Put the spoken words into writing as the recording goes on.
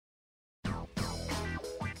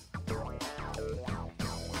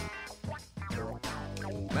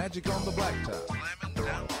Magic on the blacktop. Slamming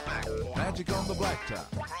down the backboard. Magic on the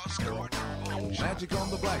blacktop. Cross-court motion. Magic on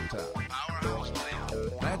the blacktop. Powerhouse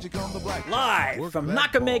Liam. Magic on the blacktop. Live Work from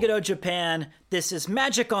that ball. Nakameguro, Japan, this is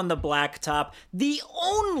Magic on the Blacktop, the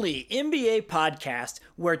only NBA podcast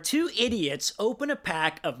where two idiots open a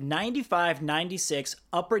pack of 95-96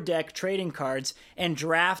 Upper Deck trading cards and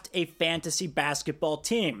draft a fantasy basketball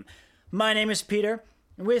team. My name is Peter,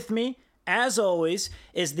 and with me, as always,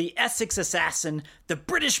 is the Essex Assassin, the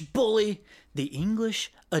British Bully, the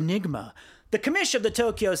English Enigma, the commish of the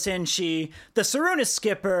Tokyo Senshi, the Saruna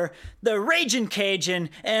Skipper, the Ragin'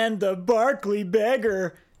 Cajun, and the Barkley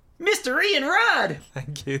Beggar, Mr. Ian Rudd.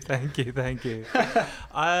 Thank you.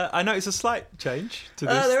 I noticed a slight change to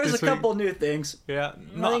this. There was this a week. couple new things. Yeah,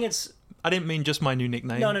 I think it's... I didn't mean just my new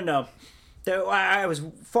nickname. No. I was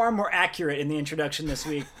far more accurate in the introduction this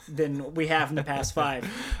week than we have in the past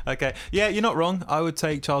 5. Okay, yeah, you're not wrong. I would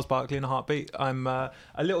take Charles Barkley in a heartbeat. I'm a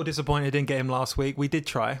little disappointed I didn't get him last week. We did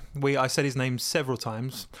try. I said his name several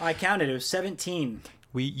times. I counted, it was 17.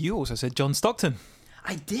 You also said John Stockton,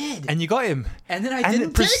 I did. and you got him. And then I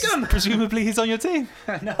didn't take him. Presumably, he's on your team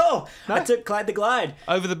No, I took Clyde the Glide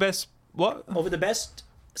over the best. What? over the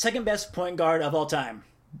second best point guard of all time.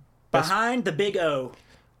 Behind the Big O.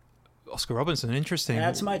 Oscar Robertson. Interesting.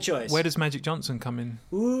 That's my choice. Where does Magic Johnson come in?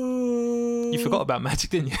 Ooh. You forgot about Magic,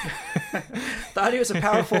 didn't you? Thought he was a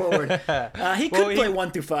power forward. He could play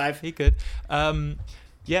 1 through 5. He could.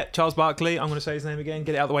 Yeah, Charles Barkley. I'm going to say his name again.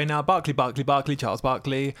 Get it out of the way now. Barkley. Charles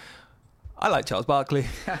Barkley. I like Charles Barkley.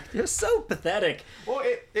 You're so pathetic. Well,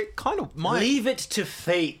 it kind of might. Leave it to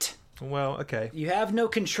fate. Well, okay. You have no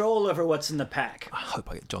control over what's in the pack. I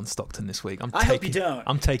hope I get John Stockton this week. I hope you don't.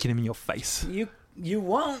 I'm taking him in your face. You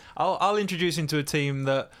won't. I'll introduce him to a team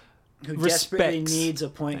that Who respects, desperately needs a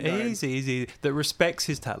point guard. Easy. That respects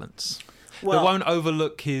his talents. Well- that won't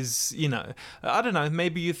overlook his, I don't know,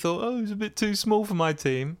 maybe you thought, he's a bit too small for my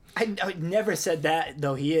team. I never said that,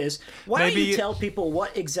 though he is. Why Maybe don't you you- tell people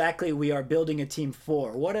what exactly we are building a team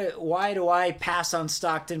for? Why do I pass on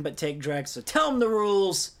Stockton but take Drexler? Tell them the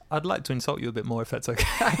rules. I'd like to insult you a bit more if that's okay.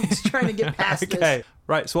 I'm just trying to get past Okay. this.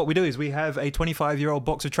 Right, so what we do is we have a 25-year-old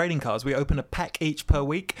box of trading cards. We open a pack each per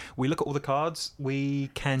week. We look at all the cards. We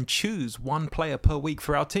can choose one player per week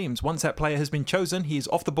for our teams. Once that player has been chosen, he is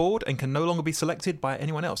off the board and can no longer be selected by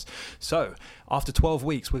anyone else. So, after 12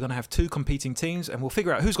 weeks, we're going to have 2 competing teams, and we'll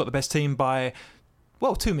figure out who's got the best team by,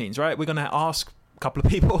 2 means, right? We're going to ask a couple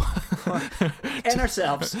of people. And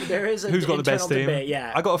ourselves. There is an Who's got the best internal team? debate.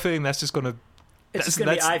 Yeah. I got a feeling that's just going to... It's just going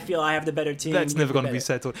to be, I feel I have the better team. That's you never have the going to be better.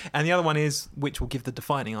 settled. And the other one is, which will give the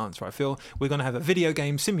defining answer, I feel, we're going to have a video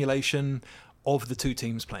game simulation of the 2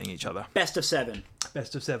 teams playing each other. Best of 7.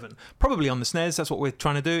 Best of 7. Probably on the SNES, that's what we're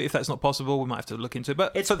trying to do. If that's not possible, we might have to look into it.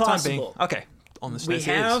 But It's for the possible. time being, okay, on the SNES We it is.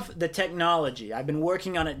 have the technology. I've been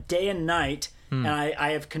working on it day and night, and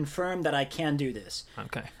I have confirmed that I can do this.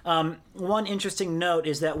 Okay. One interesting note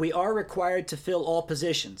is that we are required to fill all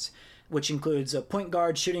positions, which includes a point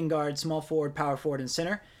guard, shooting guard, small forward, power forward, and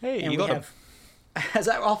center. Hey, and you we got 'em. have. Is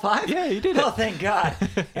that all 5? Yeah, you did it. Oh, thank God.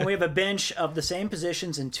 And we have a bench of the same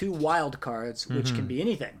positions and 2 wild cards, which can be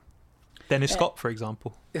anything. Dennis Scott, for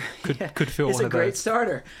example, could fill It's one a of great those.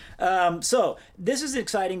 starter. So this is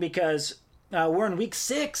exciting because we're in week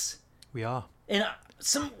 6, We are. and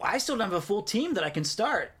I still don't have a full team that I can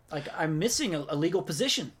start. Like, I'm missing a legal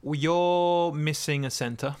position. Well, you're missing a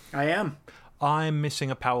centre. I am. I'm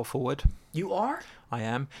missing a power forward. You are? I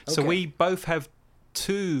am. So Okay. we both have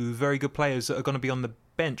 2 very good players that are going to be on the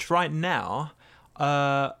bench right now.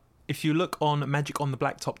 If you look on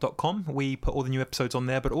magicontheblacktop.com, we put all the new episodes on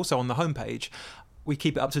there, but also on the homepage, we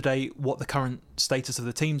keep it up to date what the current status of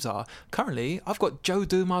the teams are. Currently, I've got Joe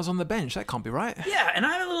Dumas on the bench. That can't be right. Yeah, and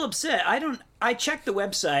I'm a little upset. I checked the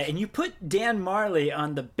website, and you put Dan Marley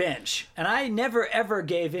on the bench, and I never ever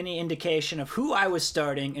gave any indication of who I was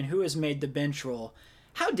starting and who has made the bench role.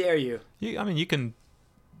 How dare you? You can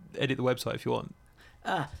edit the website if you want.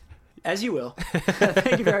 As you will.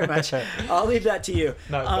 Thank you very much. I'll leave that to you.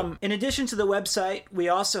 No, in addition to the website, we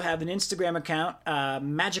also have an Instagram account,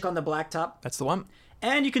 Magic on the Blacktop. That's the one.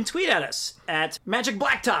 And you can tweet at us at Magic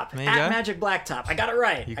Blacktop. There you At go. Magic Blacktop. I got it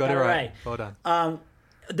right. You got it right. Well done.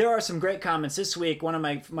 There are some great comments this week. One of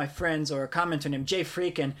my friends, or a commenter named Jay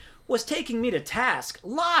Freakin, was taking me to task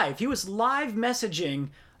live. He was live messaging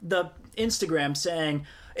the Instagram saying,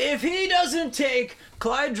 if he doesn't take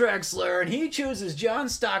Clyde Drexler and he chooses John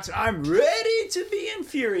Stockton, I'm ready to be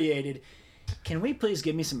infuriated. Can we please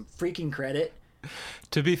give me some freaking credit?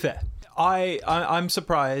 To be fair, I'm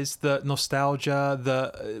surprised that nostalgia,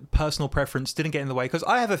 the personal preference didn't get in the way, because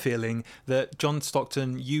I have a feeling that John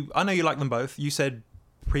Stockton, I know you like them both. You said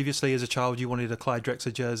Previously, as a child, you wanted a Clyde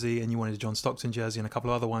Drexler jersey and you wanted a John Stockton jersey and a couple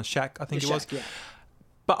of other ones. Shaq, I think The it was. Shaq, yeah.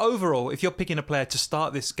 But overall, if you're picking a player to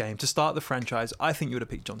start this game, to start the franchise, I think you would have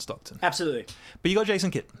picked John Stockton. Absolutely. But you got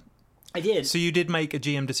Jason Kidd. I did. So you did make a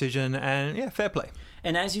GM decision, and yeah, fair play.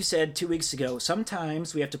 And as you said 2 weeks ago,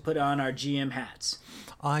 sometimes we have to put on our GM hats.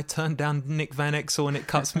 I turned down Nick Van Exel, and it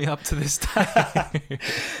cuts me up to this day. I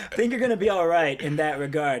think you're going to be all right in that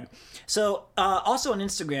regard. So, also on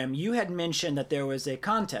Instagram, you had mentioned that there was a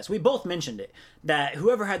contest. We both mentioned it, that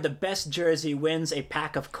whoever had the best jersey wins a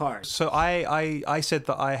pack of cards. So I said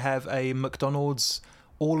that I have a McDonald's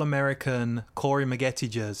All-American Corey Maggette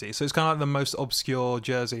jersey. So it's kind of like the most obscure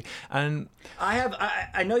jersey. And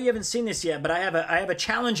I know you haven't seen this yet, but I have a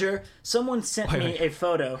challenger. Someone sent me a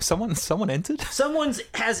photo. someone entered? Someone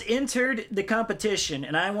has entered the competition,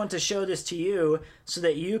 and I want to show this to you so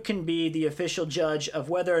that you can be the official judge of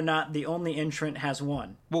whether or not the only entrant has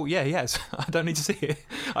won. Well, yes. I don't need to see it.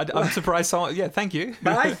 I'm surprised someone... Yeah, thank you.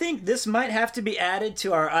 But I think this might have to be added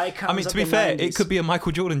to our icons. I mean, to be fair, it could be a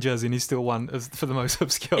Michael Jordan jersey and he still won for the most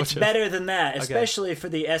obscure It's jersey. better than that, especially for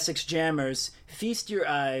the Essex Jammers. Feast your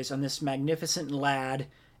eyes on this magnificent lad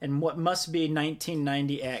and what must be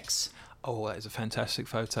 1990X. Oh, that is a fantastic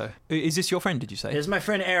photo. Is this your friend, did you say? Here's my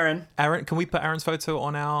friend Aaron. Aaron, can we put Aaron's photo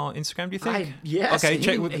on our Instagram, do you think? Yes, Okay,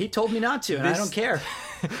 he told me not to, and I This- don't care.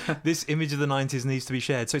 This image of the 90s needs to be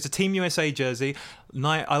shared. So it's a Team USA jersey.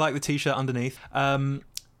 I like the T-shirt underneath.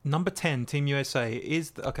 Number 10, Team USA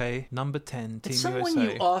is... number 10, Team It's someone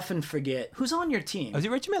USA. you often forget. Who's on your team? Oh, is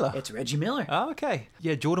it Reggie Miller? It's Reggie Miller. Oh, okay.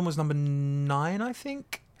 Yeah, Jordan was number 9, I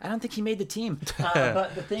think. I don't think he made the team.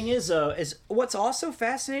 But the thing is, though, is what's also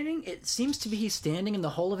fascinating, it seems to be he's standing in the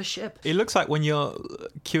hull of a ship. It looks like when you're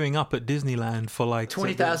queuing up at Disneyland for like...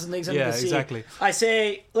 20,000 Leagues Under the Sea. Yeah, exactly. I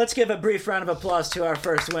say, let's give a brief round of applause to our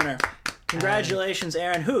first winner. Congratulations,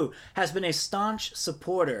 Aaron, who has been a staunch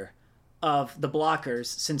supporter of the Blockers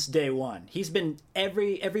since day one. He's been,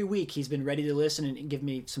 every week, he's been ready to listen and give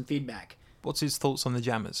me some feedback. What's his thoughts on the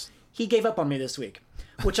Jammers? He gave up on me this week,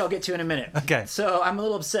 which I'll get to in a minute. Okay. So I'm a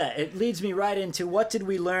little upset. It leads me right into what did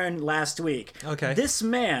we learn last week? Okay. This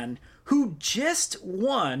man who just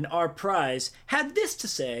won our prize had this to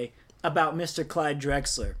say about Mr. Clyde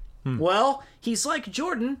Drexler. Well, he's like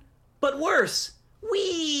Jordan, but worse.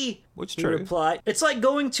 Wee! Which He true. replied, it's like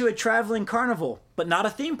going to a traveling carnival, but not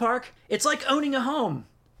a theme park. It's like owning a home,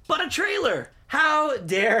 but a trailer. How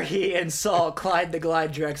dare he insult Clyde the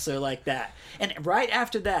Glide Drexler like that? And right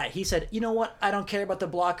after that, he said, you know what? I don't care about the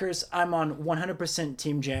Blockers. I'm on 100%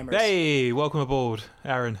 Team Jammers. Hey, welcome aboard,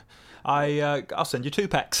 Aaron. I'll send you 2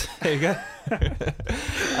 packs. There you go.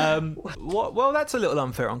 Well, that's a little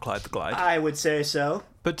unfair on Clyde the Glide. I would say so.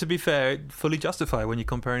 But to be fair, fully justified when you're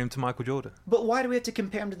comparing him to Michael Jordan. But why do we have to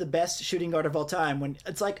compare him to the best shooting guard of all time when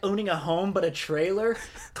it's like owning a home but a trailer?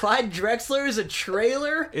 Clyde Drexler is a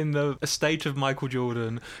trailer? In the estate of Michael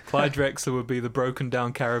Jordan, Clyde Drexler would be the broken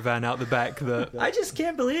down caravan out the back that... I just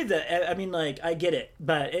can't believe that. I mean, like, I get it,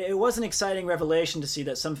 but it was an exciting revelation to see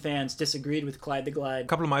that some fans disagreed with Clyde the Glide. A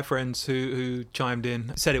couple of my friends who chimed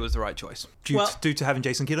in said it was the right choice. Due to having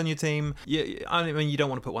Jason Kidd on your team, I mean, you don't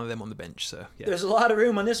want to put one of them on the bench, so yeah. There's a lot of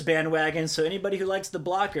room on this bandwagon, so anybody who likes the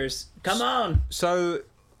Blockers, come on. So,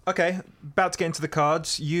 okay, about to get into the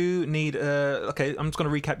cards. You need... I'm just going to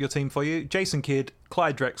recap your team for you. Jason Kidd,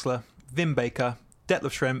 Clyde Drexler, Vin Baker,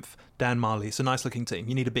 Detlef Schrempf, Dan Marley. It's a nice-looking team.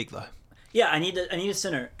 You need a big, though. Yeah, I need a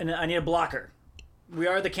center, and I need a blocker. We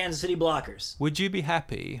are the Kansas City Blockers. Would you be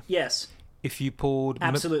happy Yes. if you pulled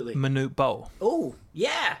Absolutely. Manute Bol? Oh,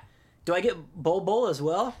 yeah. Do I get Bol as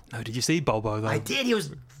well? No, did you see Bobo, though? I did. He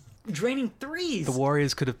was draining threes. The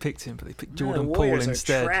Warriors could have picked him, but they picked No, Jordan the Poole Warriors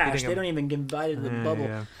instead. are trash. hitting They him. don't even get invited to the bubble.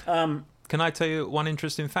 Yeah. Can I tell you one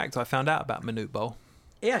interesting fact I found out about Manute Bol?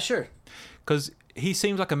 Yeah, sure. Because he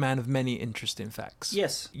seems like a man of many interesting facts.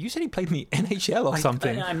 Yes. You said he played in the NHL or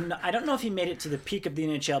something. I don't know if he made it to the peak of the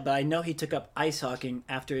NHL, but I know he took up ice hockey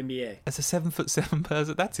after NBA. As a 7'7"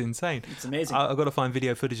 person, that's insane. It's amazing. I've got to find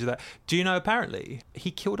video footage of that. Do you know, apparently,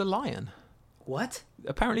 he killed a lion? What?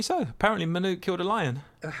 Apparently so. Apparently Manute killed a lion.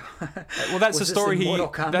 Well, that's Was a this story in he... Mortal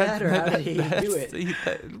Kombat, or how did he do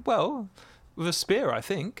it? Well, with a spear, I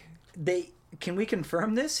think. Can we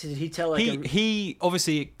confirm this? Did he tell He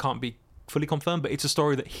obviously it can't be fully confirmed, but it's a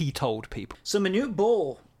story that he told people. So Manute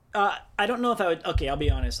Bol, I don't know if I would... Okay, I'll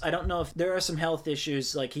be honest. I don't know if there are some health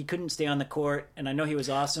issues. Like, he couldn't stay on the court, and I know he was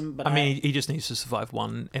awesome, but I mean, he just needs to survive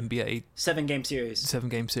one NBA 7-game series.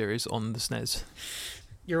 7-game series on the SNES.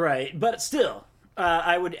 You're right, but still,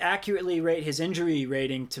 I would accurately rate his injury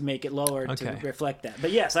rating to make it lower to reflect that.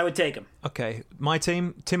 But yes, I would take him. Okay, my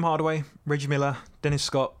team: Tim Hardaway, Reggie Miller, Dennis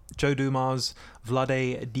Scott, Joe Dumars,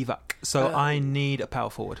 Vlade Divac. So I need a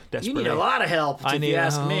power forward You desperately. need a lot of help, if you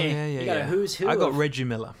ask me. You got a who's who. I got of- Reggie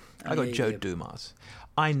Miller. I got yeah, Joe you do. Dumars.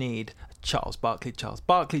 I need Charles Barkley. The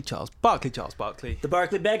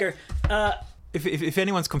Barkley beggar. If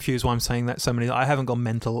anyone's confused why I'm saying that so many, I haven't gone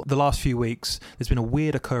mental. The last few weeks, there's been a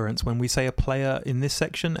weird occurrence when we say a player in this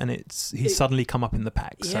section and he's suddenly come up in the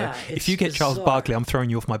pack. So Yeah, if it's you get Charles bizarre. Barkley, I'm throwing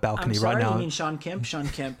you off my I'm balcony sorry, right now. you mean Sean Kemp?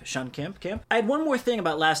 I had one more thing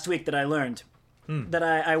about last week that I learned that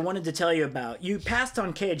I wanted to tell you about. You passed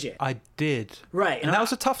on KJ. I did. Right. And that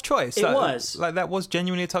was a tough choice. It was. That was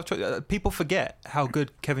genuinely a tough choice. People forget how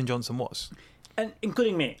good Kevin Johnson was. And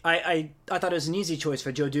including me. I thought it was an easy choice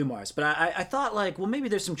for Joe Dumars, but I thought, like, well, maybe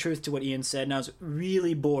there's some truth to what Ian said, and I was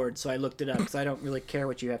really bored, so I looked it up, because I don't really care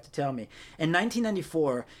what you have to tell me. In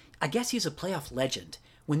 1994, I guess he's a playoff legend.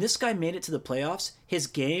 When this guy made it to the playoffs, his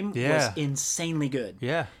game was insanely good.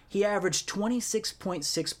 Yeah. He averaged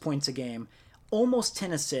 26.6 points a game, almost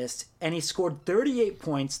 10 assists, and he scored 38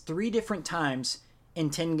 points 3 different times in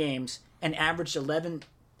 10 games, and averaged 11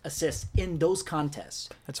 assists in those contests.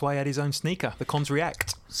 That's why he had his own sneaker, the Cons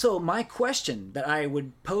React. So my question that I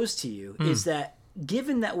would pose to you is that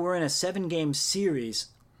given that we're in a 7-game series,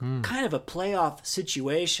 kind of a playoff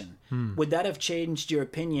situation, would that have changed your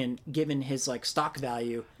opinion given his like stock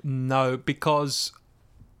value? No, because,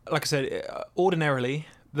 like I said, ordinarily,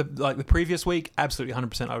 the previous week, absolutely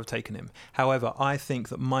 100% I would have taken him. However, I think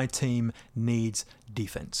that my team needs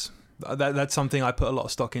defense. That's something I put a lot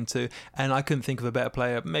of stock into, and I couldn't think of a better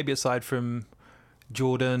player, maybe aside from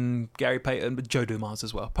Jordan, Gary Payton, but Joe Dumars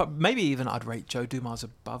as well. Maybe even I'd rate Joe Dumars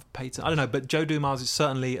above Payton. I don't know, but Joe Dumars is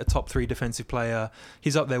certainly a top 3 defensive player.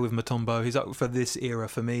 He's up there with Mutombo. He's up for this era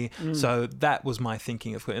for me. So that was my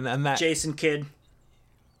thinking of it. And that Jason Kidd.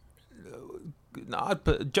 no, I'd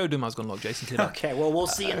put Joe Dumars gonna lock Jason Kidd up. Okay, well, we'll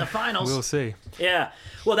see in the finals. We'll see. Yeah.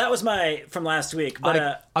 Well, that was my from last week.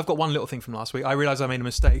 But I've got one little thing from last week. I realised I made a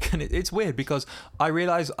mistake, and it's weird because I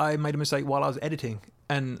realised I made a mistake while I was editing,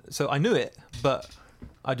 and so I knew it, but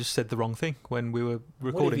I just said the wrong thing when we were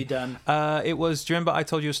recording. what have you done? It was. Do you remember I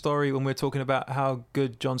told you a story when we were talking about how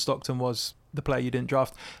good John Stockton was, the player you didn't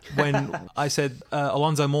draft? When I said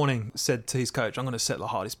Alonzo Mourning said to his coach, "I'm going to set the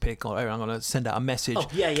hardest pick, or I'm going to send out a message." Oh,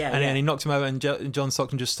 yeah. And then he knocked him over, and John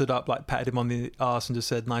Stockton just stood up, like patted him on the arse, and just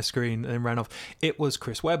said, "Nice screen," and then ran off. It was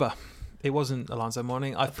Chris Webber. It wasn't Alonzo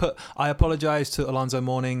Mourning. I apologise to Alonzo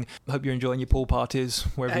Mourning. Hope you're enjoying your pool parties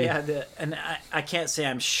wherever you. And I can't say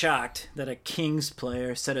I'm shocked that a Kings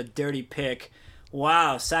player set a dirty pick.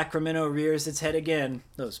 Wow, Sacramento rears its head again.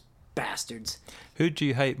 Those bastards. Who do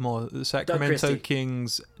you hate more, the Sacramento Christie.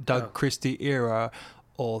 Kings, Doug Christie era,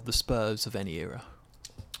 or the Spurs of any era?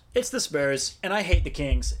 It's the Spurs, and I hate the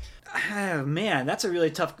Kings. Oh, man, that's a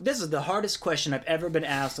really tough... This is the hardest question I've ever been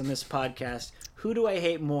asked on this podcast. Who do I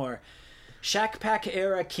hate more? Shaq Pack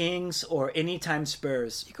era Kings or anytime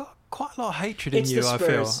Spurs? You got quite a lot of hatred in It's you, the I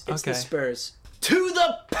feel. Spurs. It's the Spurs. To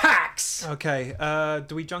the Packs! Okay,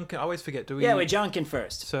 do we junk? I always forget. Do we? Yeah, we junkin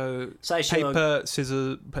first. So Sideshow. paper,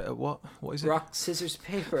 scissors. What is it? Rock, scissors,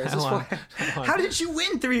 paper. Is this Hang on, why- hang on. How did you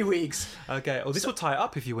win 3 weeks? Okay. Well, this will tie it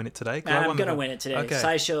up if you win it today. 'cause I I'm won going to the- win it today. Okay.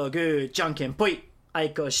 Sideshow, good, junkin, boy,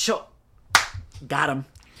 Aiko, shot. Got him.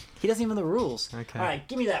 He doesn't even know the rules. Okay. All right,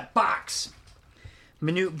 give me that box.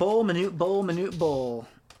 Minute bowl, minute bowl, minute bowl.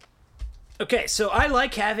 Okay, so I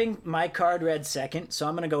like having my card read second, so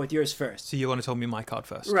I'm going to go with yours first. So you want to tell me my card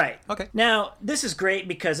first? Right. Okay. Now, this is great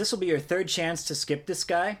because this will be your third chance to skip this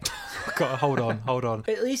guy. Hold on.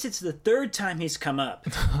 At least it's the third time he's come up,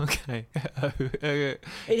 Okay.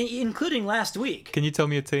 including last week. Can you tell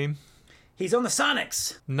me a team? He's on the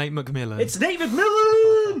Sonics. Nate McMillan. It's Nate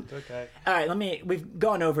McMillan! Okay. All right, we've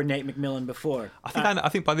gone over Nate McMillan before. I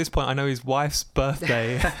think by this point I know his wife's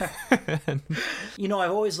birthday. You know, I've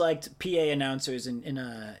always liked PA announcers in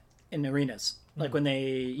arenas. Like when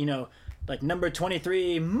they, like number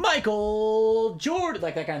 23, Michael Jordan,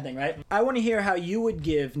 like that kind of thing, right? I want to hear how you would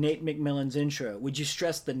give Nate McMillan's intro. Would you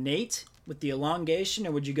stress the Nate with the elongation,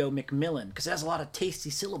 or would you go McMillan? Because it has a lot of tasty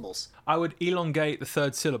syllables. I would elongate the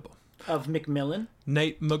third syllable. Of McMillan?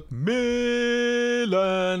 Nate McMillan.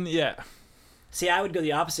 Yeah. See, I would go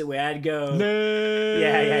the opposite way. I'd go... Nate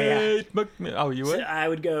Yeah. McMillan. Oh, you would? I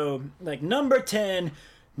would go, like, number 10,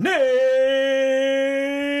 Nate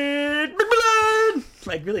McMillan!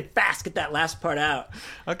 Like, really fast, get that last part out.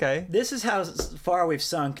 Okay. This is how far we've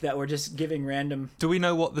sunk that we're just giving random... Do we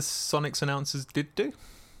know what the Sonics announcers did do?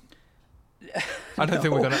 I don't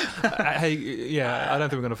think we're gonna. I don't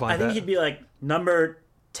think we're gonna find I think that. he'd be like, number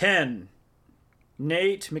 10,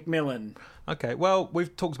 Nate McMillan. Okay. Well,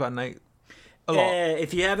 we've talked about Nate a lot.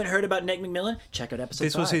 If you haven't heard about Nate McMillan, check out episode 5.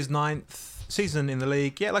 This was his 9th season in the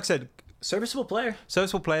league. Yeah, like I said, Serviceable player.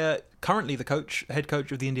 serviceable player. Currently the head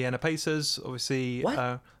coach of the Indiana Pacers. Obviously,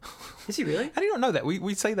 What? Is he really? how do you not know that?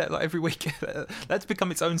 We say that like every week. That's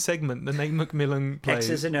become its own segment. The Nate McMillan plays.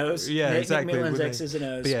 X's and O's. Yeah, Nate exactly. McMillan's With X's and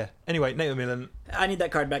O's. But yeah. Anyway, Nate McMillan. I need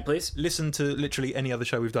that card back, please. Listen to literally any other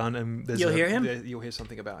show we've done, and You'll hear him? You'll hear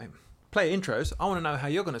something about him. Player intros. I want to know how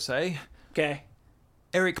you're going to say Okay.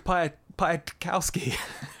 Eric Piatkowski.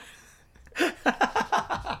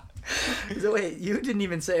 So wait, you didn't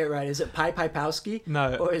even say it right. Is it Pipowski?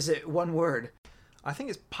 No. Or is it one word? I think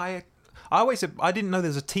it's I always said I didn't know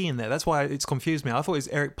there's a T in there. That's why it's confused me. I thought it was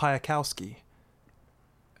Eric Piatkowski.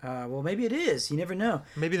 Well, maybe it is. You never know.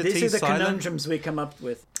 Maybe the These T are the silent. conundrums we come up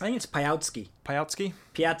with. I think it's Piatsky.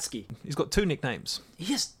 Piatsky. He's got 2 nicknames.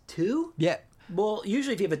 He has 2? Yeah. Well,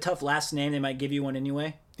 usually if you have a tough last name, they might give you one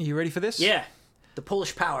anyway. Are you ready for this? Yeah. The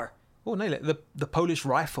Polish Power. Oh, nail it. The Polish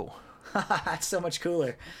Rifle That's so much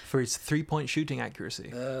cooler. for his 3-point shooting accuracy.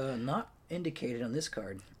 Not indicated on this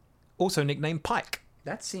card. Also nicknamed Pike.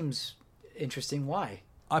 That seems interesting. Why?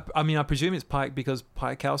 I mean, I presume it's Pike because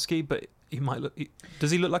Piatkowski, but he might look.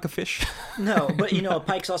 Does he look like a fish? No, but a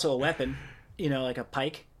pike's also a weapon. Like a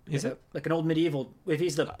pike. Is it? Like an old medieval. If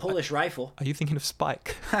he's the Polish rifle. Are you thinking of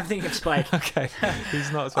Spike? I'm thinking of Spike. Okay,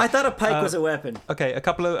 he's not. I thought a pike was a weapon. Okay, a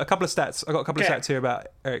couple of stats. I got a couple Okay. of stats here about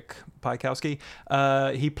Eric Piatkowski.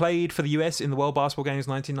 He played for the US in the World Basketball Games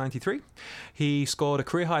 1993. He scored a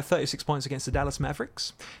career high 36 points against the Dallas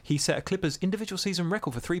Mavericks. He set a Clippers individual season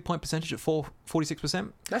record for 3-point percentage at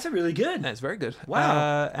 46%. That's a really good. That's very good.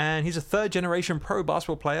 Wow. And he's a 3rd-generation pro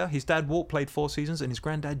basketball player. His dad Walt played 4 seasons, and his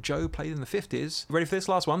granddad Joe played in the 50s. Ready for this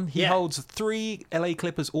last one? He Yeah. holds 3 LA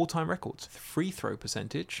Clippers all-time records. Free throw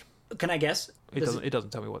percentage. Can I guess? It doesn't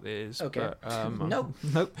tell me what it is. Okay. But, Nope.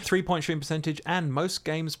 Nope. 3-point shooting percentage and most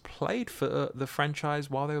games played for the franchise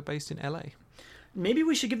while they were based in LA. Maybe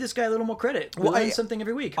we should give this guy a little more credit. We Well, learn I- something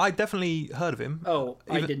every week. I definitely heard of him. Oh,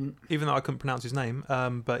 I even, didn't. Even though I couldn't pronounce his name.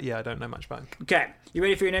 But yeah, I don't know much about him. Okay, you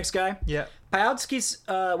ready for your next guy? Yeah. Piatsky's,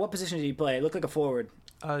 what position did he play? It looked like a forward.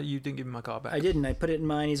 You didn't give me my card back. I didn't. I put it in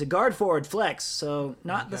mine. He's a guard forward flex, so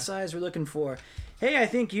not the size we're looking for. Hey, I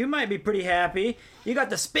think you might be pretty happy. You got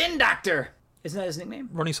the Spin Doctor. Isn't that his nickname?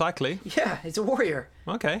 Ronnie Cycli. Yeah, it's a warrior.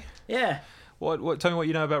 Okay. Yeah. What? Tell me what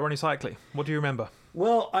you know about Ronnie Cycli. What do you remember?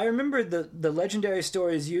 Well, I remember the legendary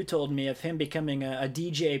stories you told me of him becoming a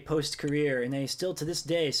DJ post-career, and he still to this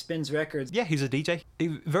day spins records. Yeah, he's a DJ. A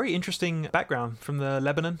very interesting background from the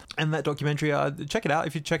Lebanon. And that documentary, check it out.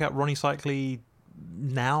 If you check out Ronnie Cycli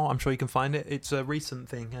now, I'm sure you can find it. It's a recent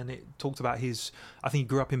thing, and it talked about I think he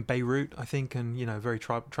grew up in Beirut, I think, and, very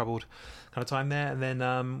troubled kind of time there. And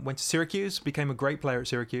then went to Syracuse, became a great player at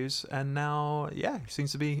Syracuse, and now, he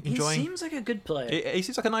seems to be enjoying. He seems like a good player. He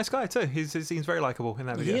seems like a nice guy, too. He seems very likable in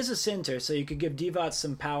that video. He is a center, so you could give Divac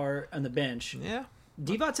some power on the bench. Yeah.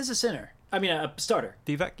 Divac is a center. I mean, a starter.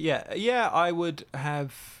 Divac, yeah, I would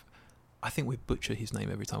have. I think we butcher his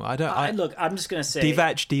name every time. I don't. Look, I'm just gonna say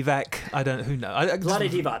Divac. I don't. Who knows?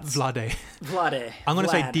 Vlade Divac. Vlade. I'm gonna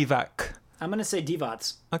say Divac. I'm gonna say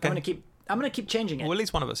Divac. Okay. I'm gonna keep changing it. Well, at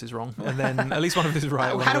least one of us is wrong, and then at least one of us is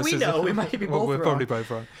right. How do we know? We might be both We're wrong. probably both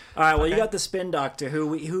wrong. All right. Well, you got the Spin Doctor,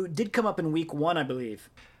 who did come up in week 1, I believe.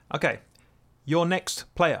 Okay, your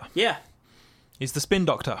next player Yeah. is the Spin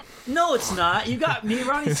Doctor. No, it's not. You got me,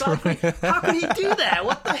 Ronnie Cycli. How could he do that?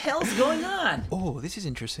 What the hell's going on? Oh, this is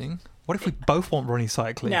interesting. What if we both want Ronnie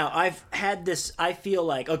Cycli? Now, I've had this. I feel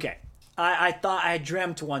like I thought I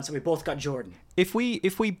dreamt once that we both got Jordan. If we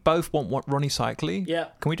both want Ronnie Cycli, Yeah.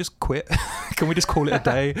 can we just quit? Can we just call it a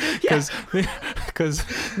day? Because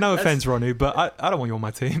no offense, Ronnie, but I don't want you on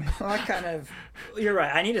my team. You're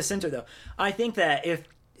right. I need a center though. I think that if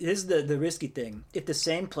this is the risky thing, if the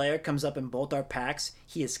same player comes up in both our packs,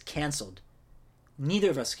 he is canceled. Neither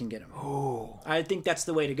of us can get him. Oh. I think that's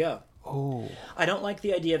the way to go. Oh. I don't like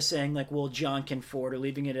the idea of saying John can forward or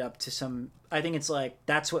leaving it up to some. I think it's like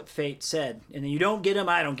that's what fate said, and then you don't get him,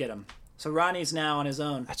 I don't get him. So Ronnie's now on his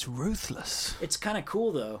own. That's ruthless. It's kind of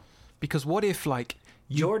cool though. Because what if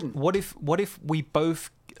Jordan? What if we both?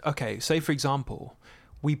 Okay, say for example,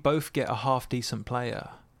 we both get a half decent player.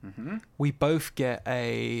 Mm-hmm. We both get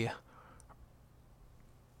a.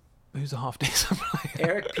 Who's a half decent player?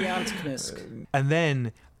 Eric Piatkowski. And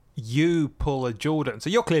then you pull a Jordan, so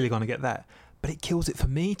you're clearly going to get that. But it kills it for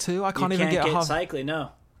me too. I can't even get a half. Cycli,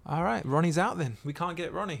 no. All right, Ronnie's out then. We can't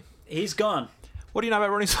get Ronnie. He's gone. What do you know about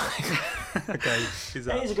Ronnie Cycli? Okay, he's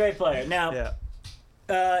out. He's a great player. Now,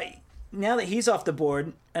 Yeah. now that he's off the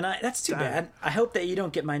board, and that's too Damn. bad. I hope that you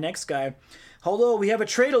don't get my next guy. Hold on, we have a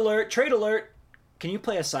trade alert. Trade alert. Can you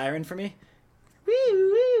play a siren for me? Woo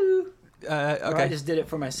woo. Okay. Or I just did it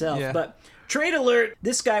for myself. Yeah. But Trade alert!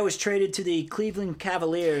 This guy was traded to the Cleveland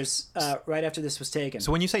Cavaliers right after this was taken.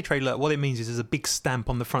 So when you say trade alert, what it means is there's a big stamp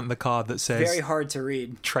on the front of the card that says Very hard to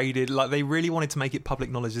read. traded. Like they really wanted to make it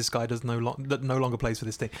public knowledge this guy does no longer plays for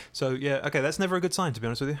this team. So yeah, okay, that's never a good sign, to be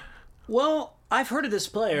honest with you. Well, I've heard of this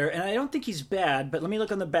player, and I don't think he's bad, but let me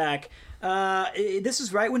look on the back. This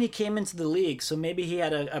is right when he came into the league, so maybe he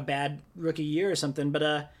had a bad rookie year or something,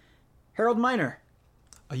 but Harold Miner.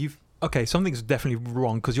 Are you okay? Something's definitely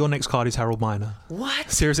wrong because your next card is Harold Miner. What?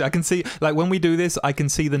 Seriously, I can see, like, when we do this, I can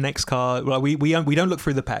see the next card. Like, we don't look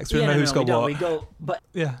through the packs. We don't know who's got what. We go, but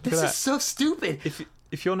Yeah, look this at is that. so stupid.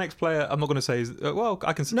 If your next player, I'm not going to say is well,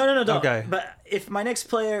 I can. No. Okay. But if my next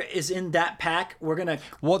player is in that pack, we're gonna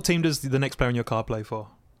What team does the next player in your card play for?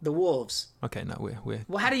 the Wolves. Okay, no, we're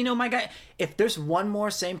Well, how do you know my guy? If there's one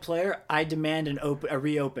more same player, I demand a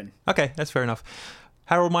reopen. okay. That's fair enough.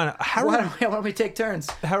 Harold Miner. Why don't we take turns?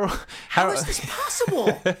 How is this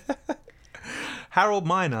possible? Harold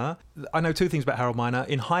Miner. I know two things about Harold Miner.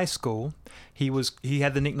 In high school, he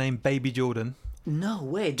had the nickname Baby Jordan. No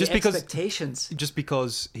way. Just The because- expectations. Just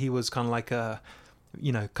because he was kind of like a,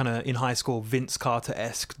 kind of in high school Vince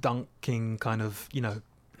Carter-esque dunking kind of,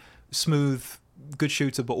 smooth, good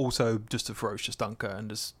shooter, but also just a ferocious dunker and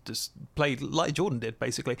just played like Jordan did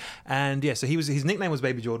basically. And yeah, so his nickname was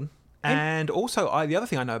Baby Jordan. And also, the other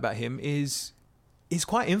thing I know about him is he's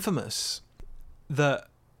quite infamous that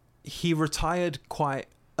he retired quite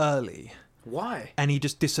early Why? and he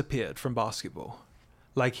just disappeared from basketball.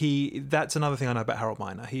 Like that's another thing I know about Harold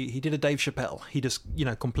Miner. He did a Dave Chappelle. He just,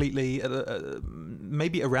 completely,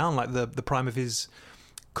 maybe around like the prime of his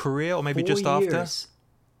career or maybe 4 just after. years.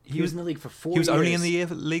 He was in the league for 4 years. He was only in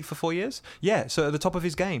the league for 4 years? Yeah, so at the top of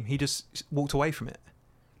his game, he just walked away from it.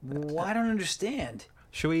 Well, I don't understand.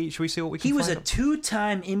 Should we see what we can He was a find?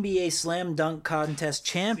 2-time NBA slam dunk contest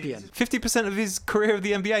champion. 50% of his career of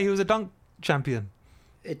the NBA, he was a dunk champion.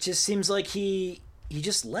 It just seems like he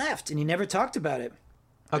just left and he never talked about it.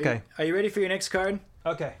 Okay. Are you ready for your next card?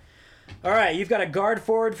 Okay. All right, you've got a guard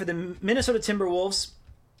forward for the Minnesota Timberwolves.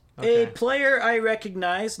 Okay. A player I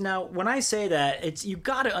recognize. Now, when I say that, you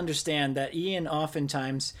got to understand that Ian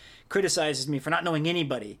oftentimes criticizes me for not knowing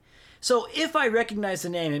anybody. So if I recognize the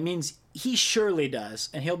name, it means he surely does,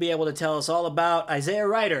 and he'll be able to tell us all about Isaiah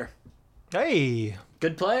Ryder. Hey.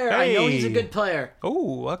 Good player. I know he's a good player.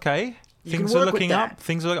 Oh, okay. You can Things are work with looking that.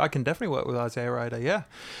 up. I can definitely work with Isaiah Ryder. Yeah,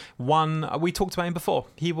 we talked about him before.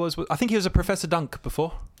 I think he was a Professor Dunk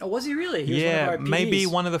before. Oh, was he really? He was one of our PDs. Maybe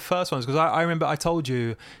one of the first ones because I remember I told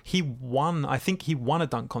you he won. I think he won a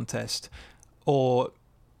dunk contest, or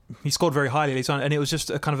he scored very highly, and it was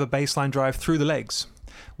just a kind of a baseline drive through the legs,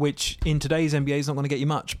 which in today's NBA is not going to get you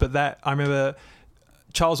much. But that I remember.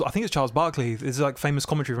 I think it's Charles Barkley. There's like famous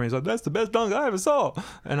commentary from him. He's like, "That's the best dunk I ever saw,"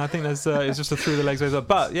 and I think that's it's just a through the legs.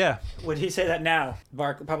 But yeah, Would he say that now?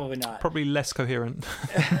 Probably not. probably less coherent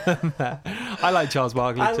than that. I like Charles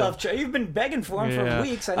Barkley. I too. love You've been begging for him Yeah. for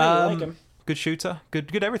weeks. I know you like him. Good shooter,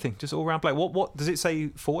 good everything, just all round play. What does it say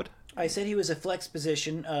forward? I said he was a flex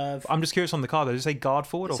position of. I'm just curious on the card though. Does it say guard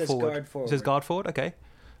forward It or says forward? guard forward. It says guard forward. Okay,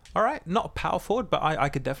 all right. Not a power forward, but I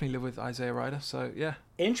could definitely live with Isaiah Ryder. So yeah.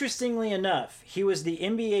 Interestingly enough, he was the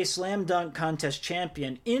NBA Slam Dunk Contest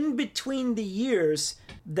champion in between the years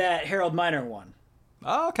that Harold Miner won.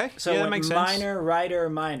 Oh, okay. So yeah, it that went makes sense. Miner, Ryder,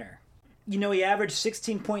 Miner. He averaged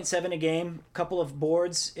 16.7 a game, couple of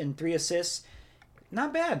boards and 3 assists.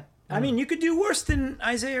 Not bad. I mean, you could do worse than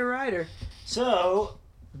Isaiah Ryder. So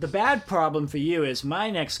the bad problem for you is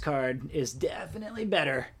my next card is definitely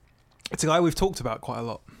better. It's a guy we've talked about quite a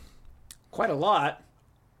lot Quite a lot.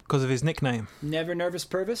 because of his nickname. Never Nervous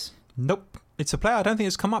Purvis. Nope. It's a player I don't think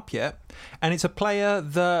has come up yet, and it's a player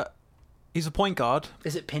that he's a point guard.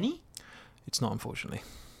 Is it Penny? It's not, unfortunately.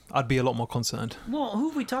 I'd be a lot more concerned. Well, who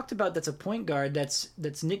have we talked about that's a point guard that's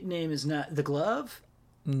nickname is not the Glove?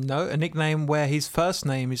 No, a nickname where his first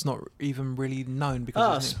name is not even really known because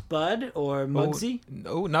Oh, of his name. Spud or Muggsy?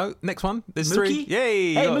 Oh, no. Next one. There's Mookie? 3.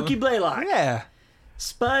 Yay. Hey, Mookie Blaylock. Yeah.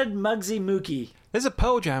 Spud, Muggsy, Mookie. There's a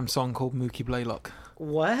Pearl Jam song called Mookie Blaylock.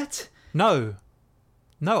 What? No,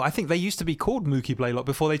 I think they used to be called Mookie Blaylock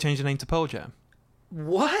before they changed the name to Pearl Jam.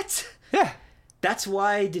 What? Yeah. That's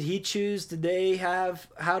why did he choose?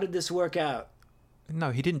 How did this work out?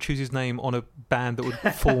 No, he didn't choose his name on a band that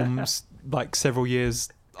would form like several years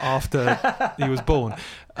after he was born.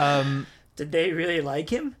 Did they really like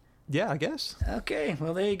him? Yeah, I guess. Okay,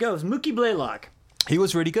 well there you go. It's Mookie Blaylock. He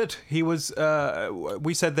was really good. He was.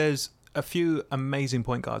 We said there's a few amazing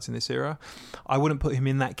point guards in this era. I wouldn't put him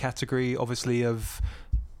in that category, obviously, of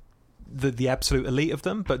the absolute elite of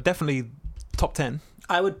them, but definitely top 10.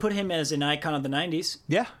 I would put him as an icon of the 90s.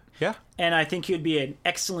 Yeah, Yeah. And I think he would be an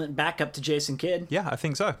excellent backup to Jason Kidd. Yeah, I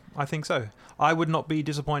think so. I would not be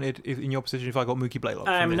disappointed in your position if I got Mookie Blaylock.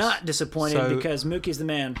 I'm not disappointed So- because Mookie's the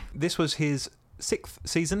man. This was his 6th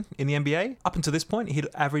season in the NBA. Up until this point, he'd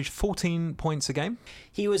averaged 14 points a game.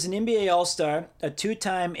 He was an NBA All-Star, a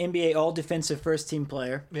 2-time NBA All-Defensive first-team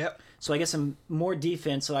player. Yep. So I guess I'm more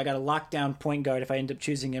defense, so I got a lockdown point guard if I end up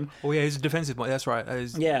choosing him. Oh, yeah, he's a defensive point. That's right.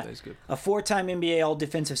 Yeah. That's good. A 4-time NBA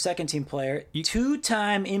All-Defensive second-team player,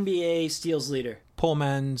 2-time NBA steals leader. Poor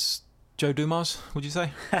man's Joe Dumas, would you say?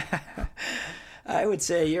 I would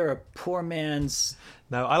say you're a poor man's...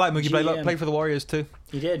 No, I like Mookie Blaylock. GM. Played for the Warriors too.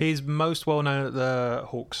 He did. He's most well known at the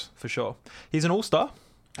Hawks, for sure. He's an all-star.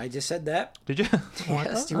 I just said that. Did you?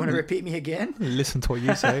 Yes. Do you want to repeat me again? Listen to what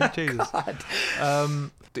you say. Jesus.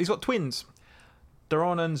 He's got twins.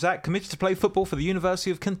 Daron and Zach committed to play football for the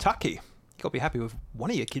University of Kentucky. You got to be happy with one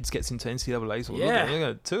of your kids gets into NCAA. So Yeah. You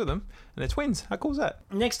got 2 of them, and they're twins. How cool is that?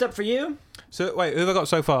 Next up for you, So wait, who have I got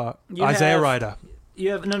so far? You Isaiah have- Ryder.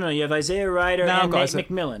 you have Isaiah Ryder No, I've and got Nate Isaiah-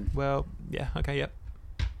 McMillan. Well, yeah, okay, yep.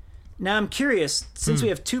 Now I'm curious, since Hmm. we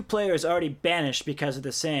have 2 players already banished because of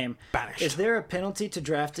the same, Banished. is there a penalty to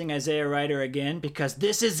drafting Isaiah Ryder again? Because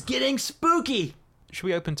this is getting spooky. Should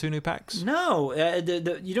we open 2 new packs? No,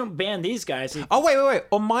 you don't ban these guys. Oh wait!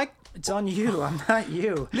 On my It's on you. I'm not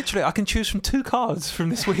you. literally, I can choose from 2 cards from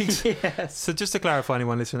this week. Yes. So just to clarify,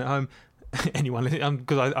 anyone listening at home,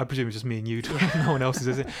 because I presume it's just me and you, no one else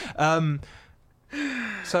is it?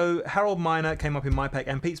 So Harold Miner came up in my pack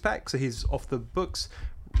and Pete's pack, so he's off the books.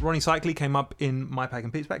 Ronnie Cycli came up in my pack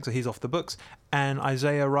and Pete's pack, so he's off the books. And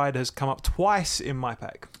Isaiah Ryder has come up twice in my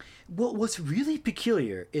pack. Well, what's really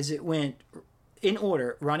peculiar is it went in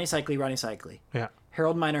order: Ronnie Cycli, Yeah,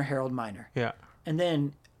 Harold Miner, yeah. and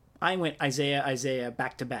then I went Isaiah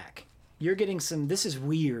back to back. You're getting some. This is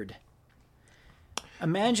weird.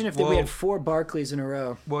 Imagine if we Well- had 4 Barclays in a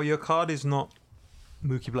row. Well, your card is not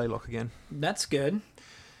Mookie Blaylock again. That's good.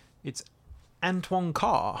 It's Antoine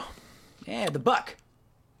Carr Yeah, the Buck.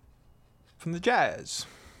 from the Jazz.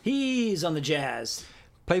 He's on the Jazz.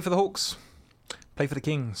 Play for the Hawks. Play for the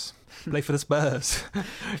Kings. Play for the Spurs.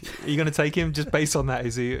 Are you going to take him just based on that?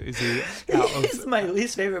 Is he out of... He's my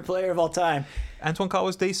least favorite player of all time. Antoine Carr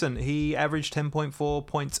was decent. He averaged 10.4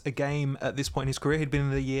 points a game at this point in his career. He'd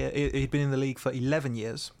been in the league for 11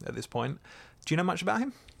 years at this point. Do you know much about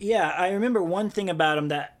him? Yeah, I remember one thing about him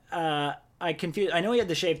that I confused. I know he had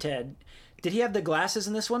the shaved head. Did he have the glasses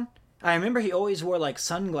in this one? I remember he always wore like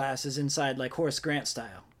sunglasses inside, like Horace Grant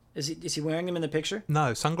style. Is he wearing them in the picture?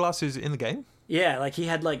 No, sunglasses in the game. Yeah, like he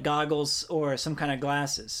had like goggles or some kind of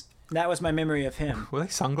glasses. That was my memory of him. Were they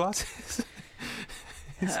sunglasses?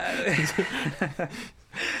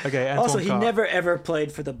 Okay. Antoine Also, he Carr. never ever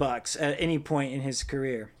played for the Bucks at any point in his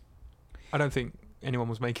career. I don't think anyone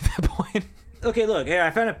was making that point. Okay, look here.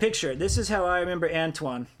 I found a picture. This is how I remember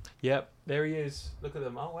Antoine. Yep, there he is. Look at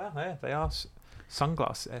them. Oh wow, yeah, they are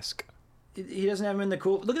sunglass-esque. He doesn't have him in the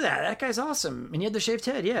cool. Look at that. That guy's awesome. And he had the shaved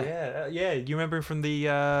head. Yeah. Yeah. You remember him from the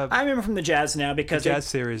I remember from the Jazz now because Jazz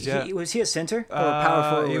series? Yeah. Was he a center or a power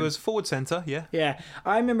forward? He was forward center. Yeah. Yeah,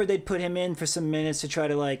 I remember they'd put him in for some minutes to try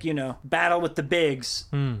to battle with the bigs.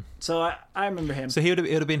 So I remember him. So it would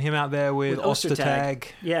have been him out there with Ostertag.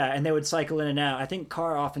 Yeah, and they would cycle in and out. I think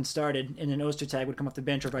Carr often started, and then Ostertag would come off the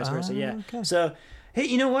bench or vice versa. Yeah. Okay. So, hey,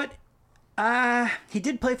 you know what? He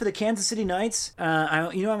did play for the Kansas City Knights.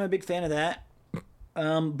 I'm a big fan of that.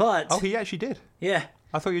 But Oh, he actually did. yeah,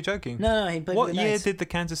 I thought you were joking. no, he played for What the year Knights. did the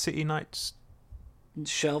Kansas City Knights?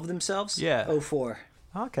 Shelve themselves? Yeah. 04.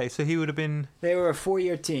 Okay, so he would have been. They were a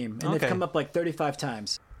 4-year team, and they've Okay. come up like 35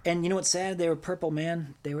 times. And you know what's sad? They were purple,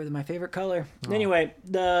 man. They were my favorite color. Oh. Anyway,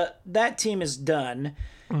 that team is done.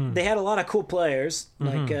 They had a lot of cool players,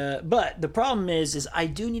 but the problem is I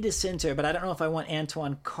do need a center, but I don't know if I want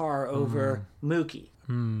Antoine Carr over Mookie.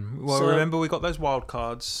 Well, So- remember we got those wild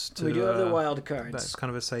cards. We do have the wild cards. That's kind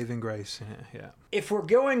of a saving grace. Yeah. If we're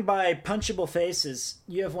going by punchable faces,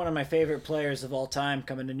 you have one of my favorite players of all time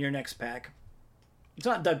coming in your next pack. It's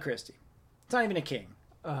not Doug Christie. It's not even a King.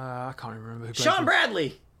 I can't remember. Who Sean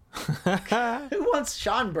Bradley. Bradley. Who wants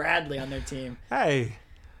Sean Bradley on their team? Hey,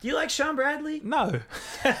 Do you like Sean Bradley? no.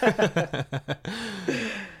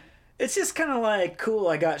 It's just kind of like, cool,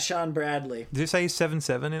 I got Sean Bradley. Did it say he's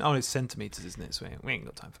 7'7"? Oh, it's centimeters, isn't it? So we ain't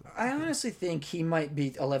got time for that. I honestly think he might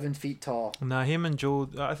be 11 feet tall. No, him and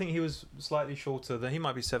George. I think he was slightly shorter. He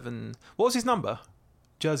might be 7. What was his number?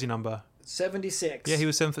 Jersey number. 76. Yeah, he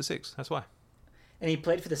was 7'6". That's why. And he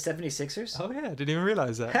played for the 76ers? Oh yeah, didn't even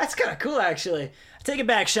realize that. That's kind of cool, actually. I take it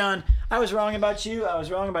back, Sean. I was wrong about you. I was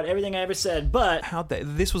wrong about everything I ever said. But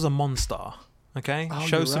This was a monster. Okay, Oh,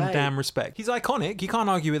 show you're some right. damn respect. He's iconic. You can't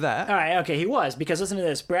argue with that. All right, okay, he was, because listen to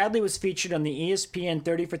this. Bradley was featured on the ESPN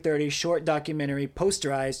 30 for 30 short documentary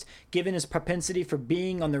Posterized, given his propensity for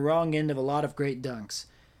being on the wrong end of a lot of great dunks.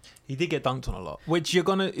 He did get dunked on a lot, which you're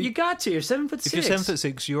gonna. You got to. You're 7'6". If you're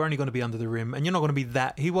 7'6", you're only going to be under the rim, and you're not going to be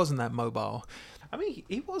that. He wasn't that mobile. I mean,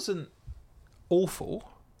 he wasn't awful.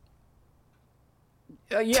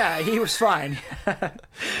 Yeah, he was fine.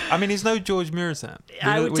 I mean, he's no George Murasan.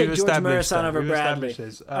 I would take We've George established Murasan that. over We've Bradley.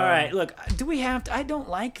 established this. All right, look, do we have to? I don't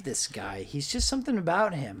like this guy. He's just something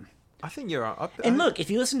about him. I think you're. And look, if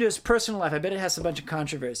you listen to his personal life, I bet it has a bunch of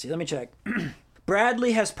controversy. Let me check.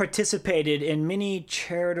 Bradley has participated in many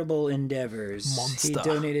charitable endeavors. Monster. He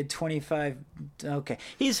donated 25. Okay,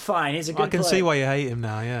 he's fine. He's a good I can player. see why you hate him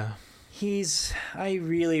now. Yeah. I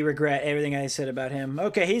really regret everything I said about him.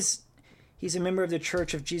 Okay, he's a member of the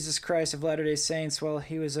Church of Jesus Christ of Latter-day Saints. Well,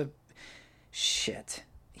 he was shit.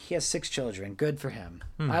 He has 6 children. Good for him.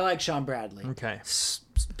 I like Sean Bradley. Okay.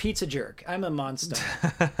 Pizza jerk. I'm a monster.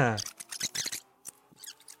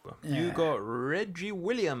 You got Reggie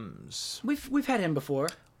Williams. We've had him before.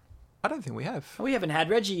 I don't think we have. We haven't had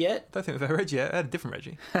Reggie yet. I don't think we've had Reggie yet. I had a different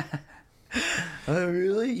Reggie. Oh,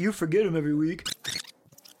 really? You forget him every week.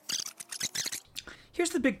 Here's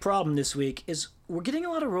the big problem this week is we're getting a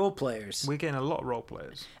lot of role players. We're getting a lot of role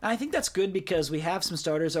players. I think that's good because we have some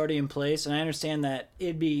starters already in place, and I understand that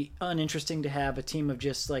it'd be uninteresting to have a team of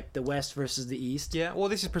just like the West versus the East. Yeah, well,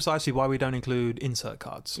 this is precisely why we don't include insert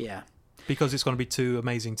cards. Yeah. Because it's going to be 2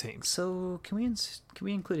 amazing teams. So can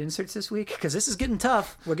we include inserts this week? Because this is getting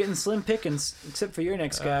tough. We're getting slim pickings, except for your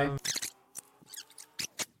next guy.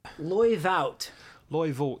 Loy Vout.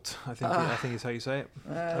 Loy Vaught, I think is how you say it.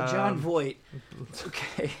 John Voight.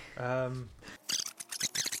 Okay.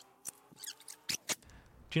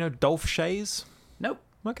 Do you know Dolph Shays? Nope.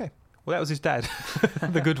 Okay. Well, that was his dad,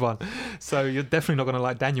 the good one. So you're definitely not going to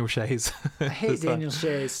like Daniel Shays. I hate Daniel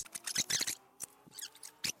Shays.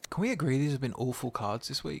 Can we agree these have been awful cards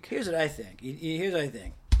this week? Here's what I think. Do you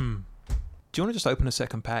want to just open a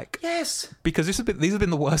second pack? Yes. Because these have been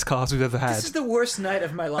the worst cards we've ever had. This is the worst night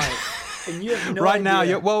of my life. And you have no Right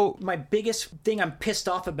idea. now, well, my biggest thing I'm pissed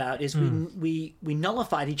off about is we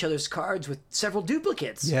nullified each other's cards with several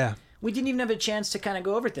duplicates. yeah. We didn't even have a chance to kind of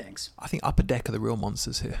go over things. I think Upper Deck are the real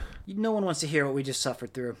monsters here. No one wants to hear what we just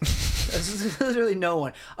suffered through. There's literally no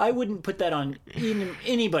one. I wouldn't put that on even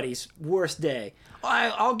anybody's worst day.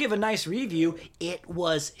 I'll give a nice review. It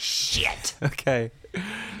was shit. Okay.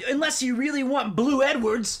 Unless you really want Blue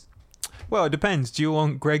Edwards. Well, it depends. Do you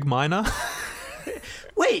want Greg Minor?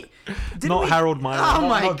 Wait. Not Harold Minor. Oh Not-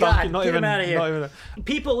 my not God. Duncan, not Get him even- out of here. not even-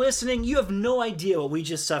 People listening, you have no idea what we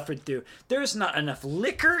just suffered through. There's not enough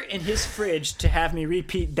liquor in his fridge to have me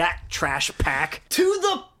repeat that trash pack to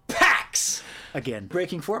the packs. Again,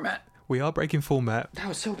 breaking format. We are breaking format That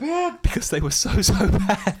was so bad. because they were so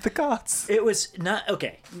bad, the cards. It was not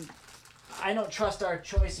okay. I don't trust our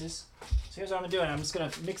choices. So here's what I'm doing. I'm just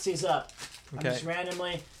gonna mix these up. I'm Okay. just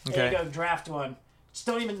randomly. There you Okay. go. Draft one. Just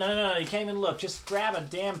don't even. No. You can't even look. Just grab a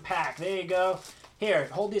damn pack. There you go. Here,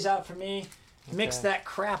 hold these out for me. Mix Okay. that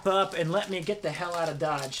crap up and let me get the hell out of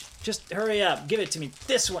Dodge. Just hurry up. Give it to me.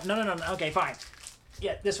 This one. No. Okay, fine.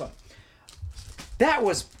 Yeah, this one. That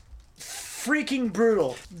was freaking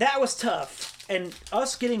brutal. That was tough. And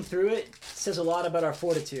us getting through it says a lot about our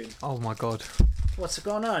fortitude. Oh my God. What's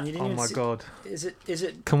going on? You didn't Oh even my see- God. Is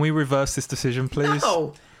it? Can we reverse this decision, please?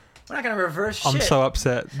 No. We're not gonna reverse shit. I'm so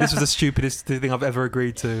upset. This was the stupidest thing I've ever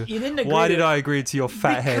agreed to. You didn't agree Why to did it. I agree to your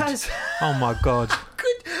fat Because- head? Oh my God.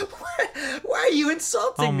 Good. Why are you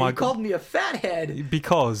insulting Oh me? my You called me a fathead.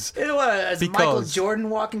 Because. You know what? As Michael Because- Jordan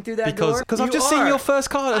walking through that door. Because I've You just seen are. your first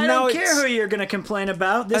card and I now don't it's... care who you're gonna complain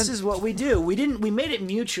about. This And- is what we do. We made it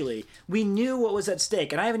mutually. We knew what was at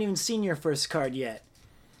stake, and I haven't even seen your first card yet.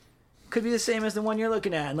 Could be the same as the one you're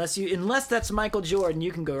looking at. Unless that's Michael Jordan,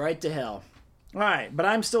 you can go right to hell. All right, but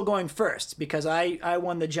I'm still going first because I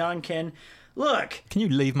won the John Ken. Look, Can you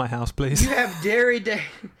leave my house, please? you have Terry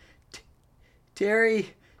DeHarry.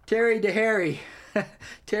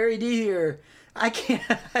 Terry D here. I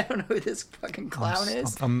don't know who this fucking clown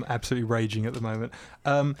is. I'm absolutely raging at the moment.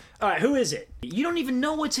 All right, who is it? You don't even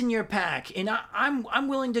know what's in your pack, and I'm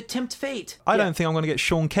willing to tempt fate. I don't think I'm going to get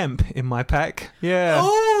Sean Kemp in my pack. Yeah.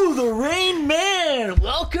 Oh, the Rain Man!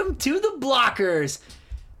 Welcome to the Blockers.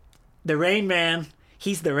 The Rain Man.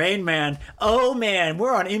 He's the Rain Man. Oh man,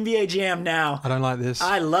 we're on NBA Jam now. I don't like this.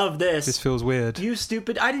 I love this. This feels weird. You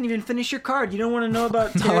stupid! I didn't even finish your card. You don't want to know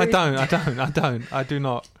about No, Terry? I don't. I do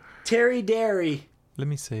not. Terry Derry. Let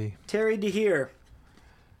me see. Terry DeHere.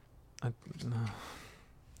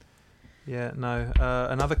 Yeah, no.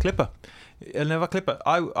 Another Clipper.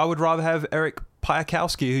 I would rather have Eric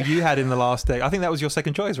Piakowski, who you had in the last deck. I think that was your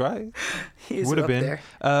second choice, right? He's Would have up been. there.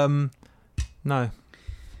 No.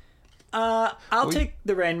 I'll take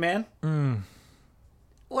the Rain Man.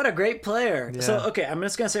 What a great player. Yeah. So, okay, I'm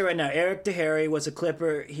just going to say right now, Eric DeHarry was a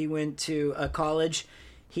Clipper. He went to college.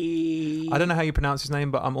 I don't know how you pronounce his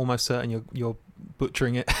name, but I'm almost certain you're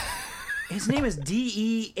butchering it. His name is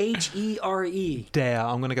Dehere. Dare.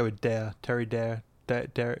 I'm going to go with Dare. Terry Dare.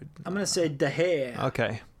 Dare. I'm going to say DeHare.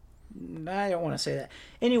 Okay. I don't want to say that.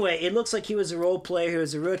 Anyway, it looks like he was a role player. He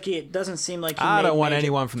was a rookie. It doesn't seem like he I made don't want major-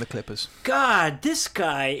 anyone from the Clippers. God, this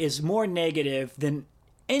guy is more negative than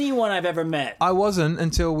anyone I've ever met. I wasn't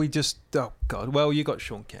until we just... Oh, God. Well, you got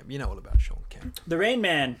Sean Kemp. You know all about Sean Kemp. The Rain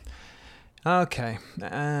Man. Okay.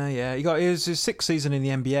 Yeah. It was his sixth season in the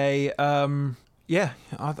NBA. Yeah.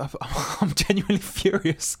 I'm genuinely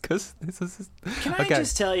furious because this is... Can I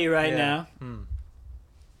just tell you right now?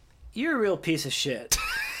 You're a real piece of shit.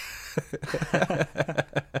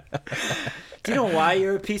 Do you know why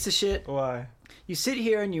you're a piece of shit? Why? You sit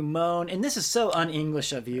here and you moan, and this is so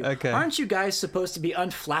un-English of you. Okay. Aren't you guys supposed to be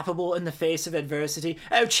unflappable in the face of adversity?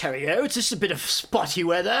 Oh, cheerio, it's just a bit of spotty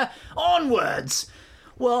weather. Onwards!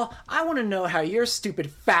 Well, I want to know how your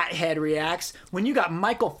stupid fat head reacts when you got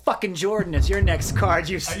Michael fucking Jordan as your next card,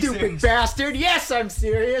 you stupid serious? bastard. Yes, I'm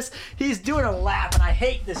serious. He's doing a lap, and I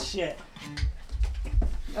hate this shit.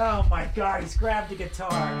 Oh my God, he's grabbed the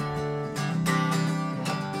guitar.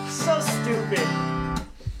 So stupid.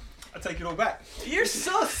 I take it all back. You're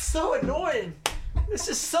so annoying. This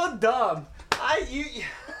is so dumb.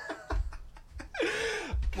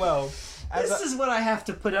 Well, This is what I have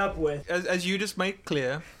to put up with. as you just made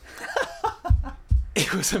clear,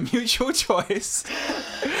 it was a mutual choice.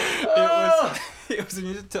 It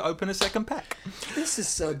was to open a second pack. This is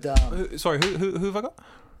so dumb. Sorry, who have I got?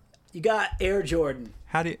 You got Air Jordan.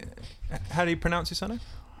 How do you pronounce your surname?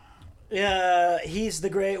 He's the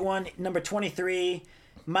great one. Number 23.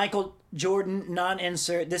 Michael Jordan,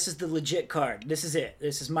 non-insert. This is the legit card. This is it.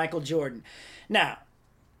 This is Michael Jordan. Now,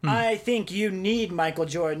 I think you need Michael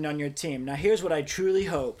Jordan on your team. Now, here's what I truly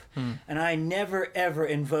hope. And I never, ever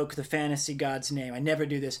invoke the fantasy god's name. I never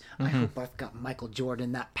do this. I hope I've got Michael Jordan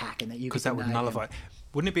in that pack and that you Because can that would deny him. nullify.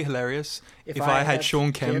 Wouldn't it be hilarious if I I had have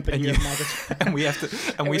Sean Kemp and you have Michael Jordan. and we have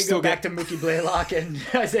to and we we still go back get to Mookie Blaylock and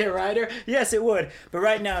Isaiah Ryder? Yes, it would. But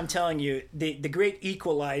right now, I'm telling you, the great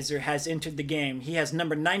equalizer has entered the game. He has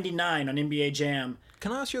number 99 on NBA Jam.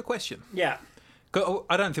 Can I ask you a question? Yeah.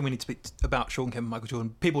 I don't think we need to speak about Sean Kemp and Michael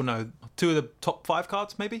Jordan. People know 2 of the top 5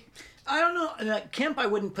 cards, maybe. I don't know. Kemp I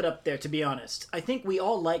wouldn't put up there, to be honest. I think we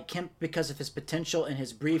all like Kemp because of his potential and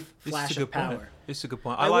his brief flash of power. This is a good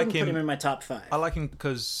point. I like wouldn't put him in my top 5. I like him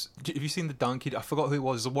because have you seen the dunk? I forgot who it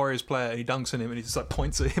was. The Warriors player, and he dunks on him, and he just like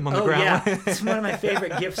points at him on the Oh, ground. yeah. It's one of my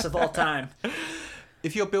favorite gifts of all time.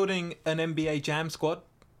 If you're building an NBA Jam squad,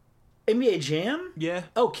 NBA Jam? yeah,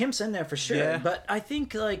 Oh, Kemp's in there for sure. Yeah. But I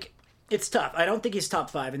think, it's tough. I don't think he's top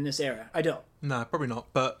 5 in this era. I don't. no, probably not.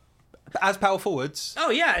 But as power forwards, Oh,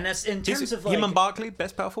 yeah. And that's in terms of, him and Barkley,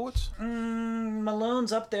 best power forwards.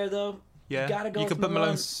 Malone's up there, though. Yeah, You gotta go You with could put Malone.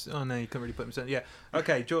 Malone's. Oh no, you can't really put him. Yeah,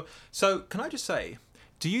 okay. So can I just say,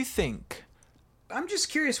 do you think? I'm just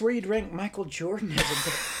curious where you'd rank Michael Jordan as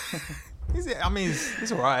a... Is it? I mean,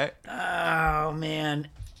 it's all right. Oh, man.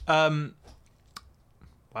 Wow.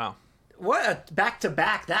 What a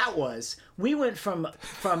back-to-back that was. We went from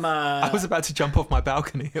I was about to jump off my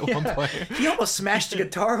balcony at one point. He almost smashed a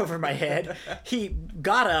guitar over my head. He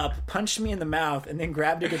got up, punched me in the mouth, and then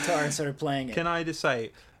grabbed a guitar and started playing it. Can I just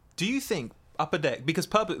say, do you think Upper Deck, because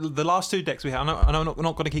the last 2 decks we had, I know we're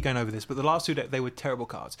not going to keep going over this, but the last 2 decks, they were terrible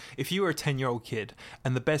cards. If you were a 10-year-old kid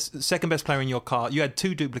and the second best player in your card, you had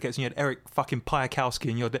 2 duplicates and you had Eric fucking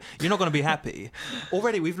Piakowski in your deck, you're not going to be happy.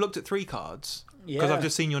 Already, we've looked at 3 cards. Because Yeah. I've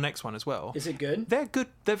just seen your next one as well. Is it good? They're good.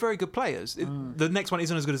 They're very good players. The next one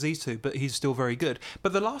isn't as good as these 2, but he's still very good.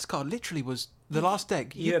 But the last card literally was the last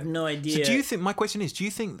deck. You have no idea. So do you think? My question is: do you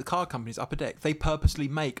think the card companies Upper Deck they purposely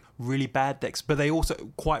make really bad decks, but they also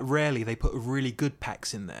quite rarely they put really good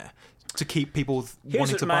packs in there to keep people Here's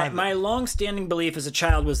wanting what to buy them? my long-standing belief as a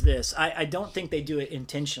child was this. I don't think they do it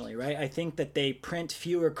intentionally, right? I think that they print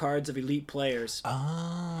fewer cards of elite players.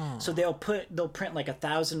 Oh. So they'll print like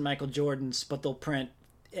 1,000 Michael Jordans, but they'll print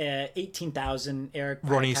 18,000 Eric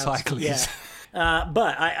Ronnie Piakowski. Cycles. Yeah.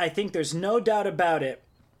 But I think there's no doubt about it.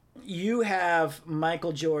 You have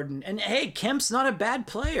Michael Jordan. And hey, Kemp's not a bad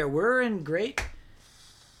player. We're in great...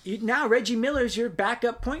 Now Reggie Miller's your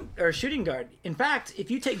backup point or shooting guard. In fact, if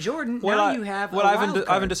you take Jordan, you have Well, a I wild haven't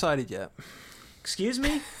card. decided yet. Excuse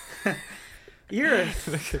me? You're...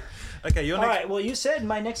 Okay, your All next. right. Well, you said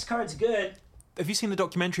my next card's good. Have you seen the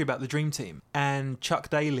documentary about the Dream Team? And Chuck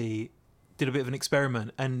Daly did a bit of an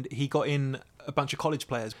experiment, and he got in a bunch of college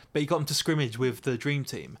players, but he got them to scrimmage with the Dream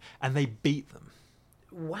Team, and they beat them.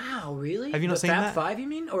 Wow, really? Have you not the seen Fab that? Five, you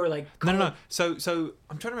mean, or like? No. So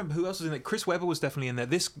I'm trying to remember who else was in there. Chris Webber was definitely in there.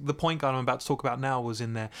 The point guard I'm about to talk about now was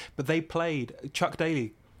in there. But they played. Chuck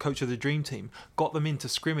Daly, coach of the Dream Team, got them into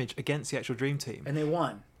scrimmage against the actual Dream Team, And they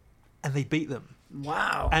won. and they beat them.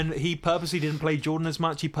 Wow. And he purposely didn't play Jordan as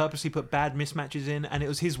much. He purposely put bad mismatches in, and it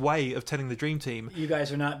was his way of telling the Dream Team. You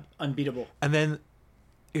guys are not unbeatable. And then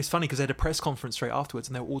it was funny because they had a press conference straight afterwards,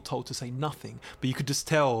 and they were all told to say nothing. But you could just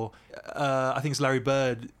tell. I think it's Larry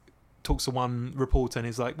Bird talks to one reporter, and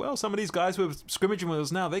he's like, "Well, some of these guys who are scrimmaging with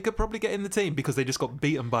us now, they could probably get in the team because they just got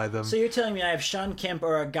beaten by them." So you're telling me I have Sean Kemp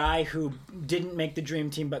or a guy who didn't make the Dream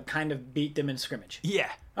Team but kind of beat them in scrimmage? Yeah,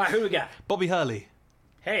 All right, who do we got? Bobby Hurley.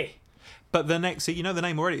 Hey, But the next, you know the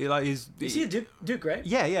name already. Like, is he a Duke, right?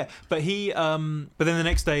 Yeah. But he, but then the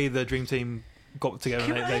next day, the Dream Team got together.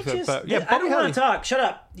 Can and I they just, but yeah, I Bobby don't Hurley. want to talk. Shut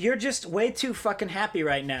up. You're just way too fucking happy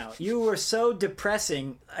right now. You were so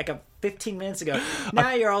depressing like 15 minutes ago.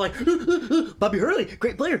 Now you're all like, Bobby Hurley,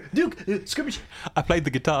 great player, Duke, scrimmage. I played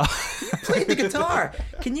the guitar. Played the guitar.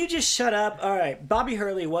 Can you just shut up? All right. Bobby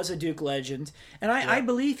Hurley was a Duke legend, and I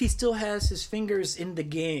believe he still has his fingers in the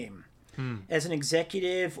game as an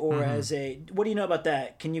executive or as a. What do you know about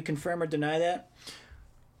that? Can you confirm or deny that?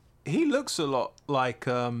 He looks a lot like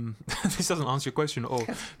this doesn't answer your question at all,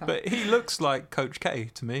 but he looks like Coach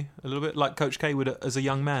K to me, a little bit like Coach K would as a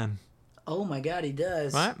young man, Oh my God, he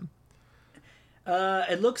does. right?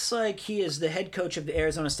 It looks like he is the head coach of the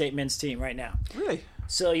Arizona State men's team right now. Really?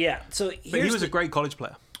 So yeah. So But here's he was a great college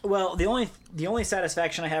player. well. The only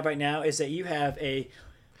satisfaction I have right now is that you have a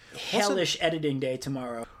hellish editing day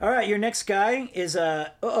tomorrow. All right, your next guy is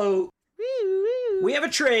we have a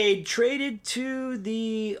traded to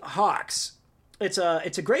the Hawks. It's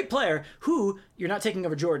a great player who you're not taking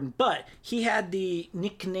over Jordan, but he had the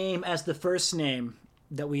nickname as the first name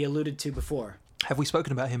that we alluded to before. Have we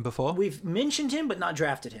spoken about him before? We've mentioned him, but not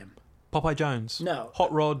drafted him. Popeye Jones. No.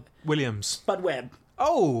 Hot Rod Williams. Spud Webb.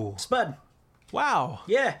 Oh, Spud. wow.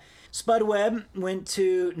 Yeah. Spud Webb went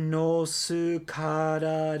to North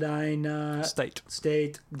Carolina State.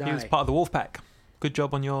 State. He was part of the Wolfpack. Good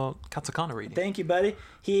job on your katakana reading. Thank you, buddy.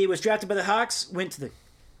 He was drafted by the Hawks, went to the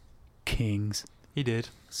Kings. He did.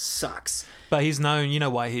 Sucks. But he's known, you know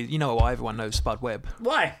why everyone knows Spud Webb.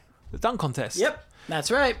 Why? The dunk contest. Yep,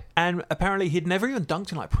 that's right. And apparently he'd never even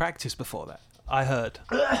dunked in like practice before that. I heard.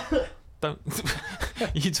 Don't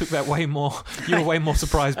you took that way more. You were way more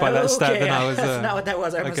surprised by that stat than I was. That's not what that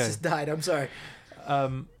was. I almost okay. just died. I'm sorry.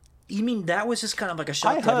 You mean that was just kind of like a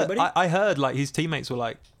shock I to heard. everybody? I heard like his teammates were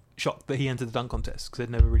like shocked that he entered the dunk contest because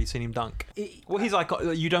they'd never really seen him dunk. Well, he's like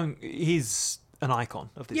he's an icon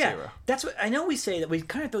of this era. That's what I know. We say that we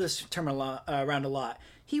kind of throw this term around a lot.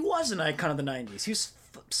 He was an icon of the '90s. He was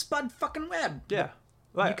Spud fucking Webb. Yeah.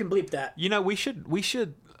 You can bleep that. You know, we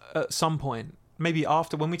should at some point, maybe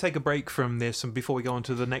after when we take a break from this and before we go on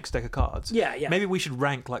to the next deck of cards. Yeah. Maybe we should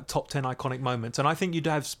rank like top 10 iconic moments, and I think you'd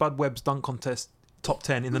have Spud Webb's dunk contest top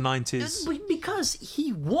 10 in the 90s. Because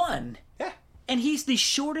he won. Yeah. And he's the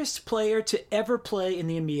shortest player to ever play in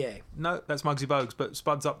the NBA. No, that's Muggsy Bogues, but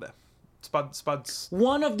Spud's up there. Spud's.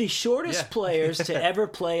 One of the shortest Yeah. players to ever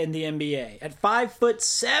play in the NBA at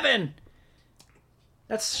 5'7".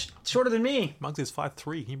 That's shorter than me. Muggsy's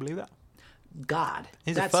 5'3". Can you believe that? God.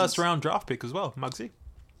 He's that's a first round draft pick as well, Muggsy.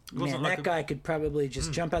 Man, that guy could probably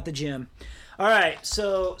just jump out the gym. All right,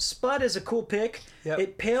 so Spud is a cool pick. Yep.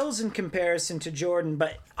 It pales in comparison to Jordan,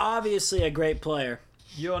 but obviously a great player.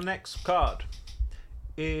 Your next card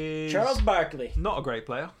is Charles Barkley. not a great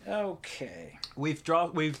player. Okay. We've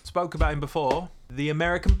spoke about him before. The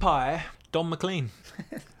American Pie, Don McLean.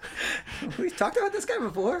 We've talked about this guy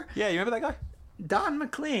before. Yeah, you remember that guy? Don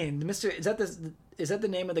McLean. Is that the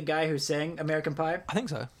name of the guy who sang American Pie? I think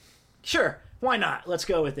so. Sure. Why not? Let's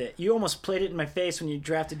go with it. You almost played it in my face when you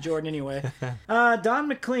drafted Jordan anyway. Don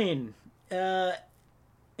McLean.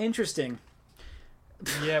 Interesting.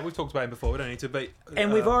 Yeah, we've talked about him before. We don't need to, but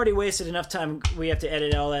And we've already wasted enough time. We have to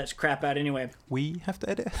edit all that crap out anyway. we have to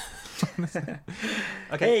edit.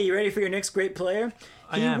 Okay. Hey, you ready for your next great player?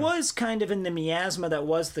 He am. was kind of in the miasma that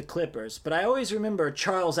was the Clippers, but I always remember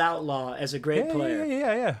Charles Outlaw as a great player.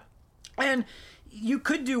 Yeah. And you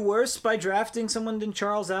could do worse by drafting someone than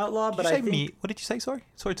Charles Outlaw, but Did you I say think what did you say?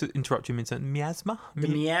 Sorry to interrupt you, Vincent. Miasma? the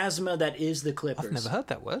miasma that is the Clippers. I've never heard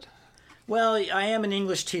that word. Well, I am an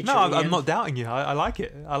English teacher. No, I'm Ian. not doubting you. I like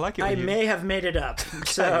it. I like it. I when you... may have made it up. Okay,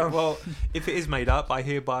 So well, if it is made up, I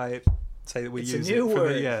hereby say that we It's a use new it for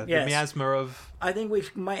word, the, yes. the miasma of. I think we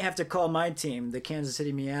might have to call my team the Kansas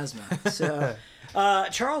City Miasma. So,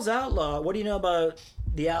 Charles Outlaw, what do you know about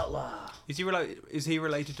the Outlaw? Is he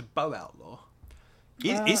related to Bo Outlaw?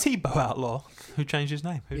 Is he Bo Outlaw? Who changed his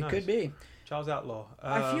name? Who It knows? could be. Charles Outlaw.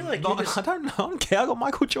 I feel like no, you just- I don't know. I don't care. I got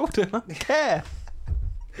Michael Jordan. I don't care.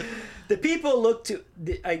 The people look to.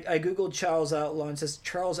 I googled Charles Outlaw and it says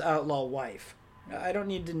Charles Outlaw wife. I don't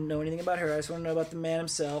need to know anything about her. I just want to know about the man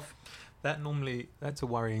himself. That's a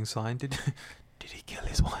worrying sign. Did he kill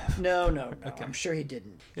his wife? No. Okay. I'm sure he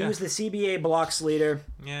didn't. Yeah. He was the CBA blocks leader.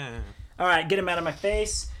 Yeah. All right, get him out of my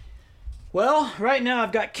face. Well, right now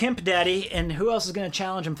I've got Kemp Daddy, and who else is going to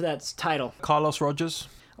challenge him for that title? Carlos Rogers.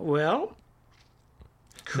 Well,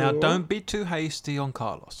 cool. Now, don't be too hasty on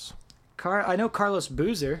Carlos. I know Carlos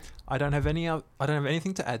Boozer. I don't have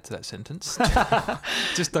anything to add to that sentence.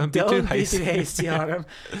 Just don't be too Don't be hasty. too hasty on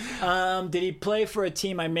him. Did he play for a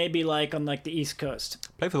team I maybe like on like the East Coast?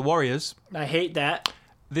 Play for the Warriors. I hate that.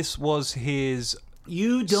 This was his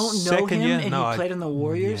You don't know second him, year. and No, he played on the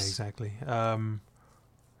Warriors. Yeah, exactly.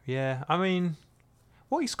 Yeah, I mean,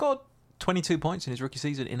 he scored 22 points in his rookie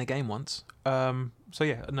season in a game once. So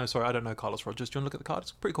yeah, no, sorry, I don't know Carlos Rogers. Do you want to look at the card?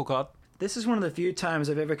 It's a pretty cool card. This is one of the few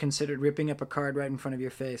times I've ever considered ripping up a card right in front of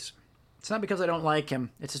your face. It's not because I don't like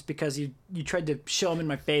him. It's just because you tried to show him in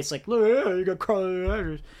my face, like, look, you got Carlos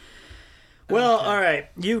Rogers. Well, all right.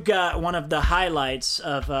 You got one of the highlights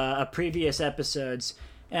of previous episodes.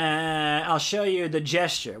 I'll show you the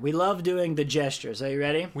gesture. We love doing the gestures. Are you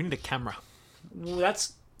ready? We need a camera. Well,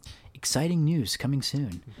 that's exciting news coming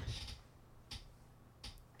soon.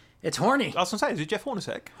 It's Horny. I was going to say, is it Jeff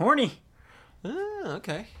Hornacek? Horny. Ah,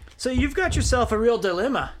 okay. So you've got yourself a real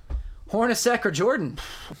dilemma. Hornacek or Jordan?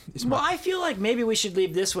 It's Well, I feel like maybe we should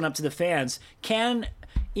leave this one up to the fans. Can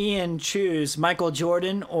Ian choose Michael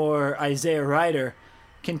Jordan or Isaiah Ryder?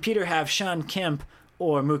 Can Peter have Sean Kemp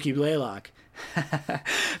or Mookie Blaylock?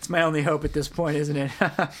 It's my only hope at this point, isn't it?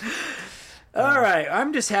 All right.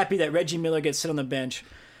 I'm just happy that Reggie Miller gets sit on the bench.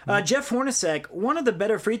 Jeff Hornacek, one of the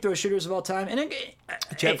better free throw shooters of all time. And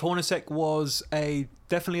Jeff Hornacek was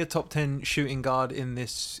definitely a top 10 shooting guard in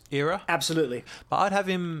this era. Absolutely. But I'd have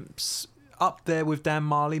him up there with Dan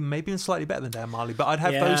Marley, maybe even slightly better than Dan Marley. But I'd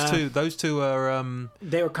have those two. Those two are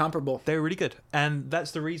They were comparable. they were really good, and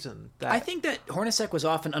that's the reason that I think that Hornacek was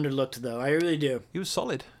often underlooked, though. I really do. he was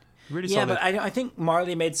solid, really Yeah, solid. but I think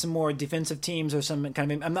Marley made some more defensive teams or some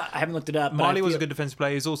kind of. I haven't looked it up. but I Marley was a feel- good defensive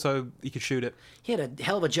player. He's also he could shoot it. He had a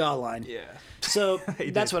hell of a jawline. Yeah. So He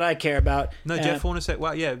that's did. what I care about. No, Jeff Hornacek.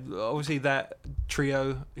 Well, yeah, obviously that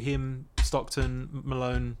trio, him, Stockton,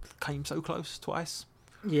 Malone, came so close twice.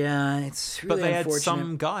 Yeah, it's But really they had unfortunate.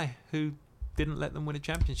 some guy who didn't let them win a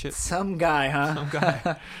championship. Some guy, huh? Some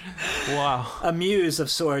guy. Wow. A muse of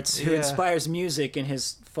sorts who Yeah. inspires music in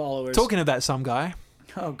his followers. Talking of that, some guy,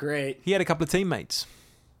 Oh, great. he had a couple of teammates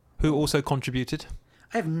who also contributed.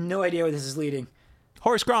 I have no idea where this is leading.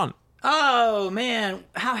 Horace Grant. Oh, man.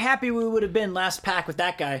 How happy we would have been last pack with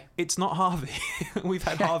that guy. It's not Harvey. We've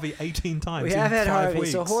had Harvey 18 times. We in have had 5 Harvey.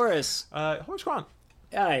 weeks. So, Horace. Horace Grant.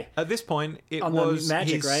 Aye. At this point, it On the was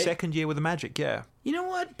Magic, his right? second year with the Magic. Yeah. You know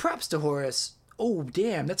what? Props to Horace. Oh,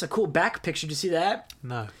 damn. That's a cool back picture. Did you see that?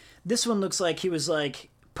 No. This one looks like he was like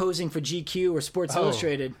posing for GQ or Sports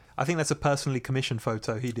Illustrated. I think that's a personally commissioned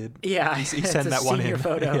photo he did. Yeah, He it's sent a that one senior in.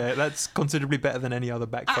 photo. Yeah, that's considerably better than any other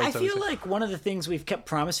back photo. I feel like one of the things we've kept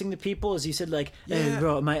promising to people is you said like, hey, Yeah.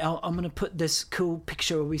 bro, I'm gonna put this cool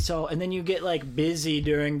picture we saw, and then you get like busy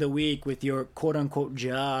during the week with your quote unquote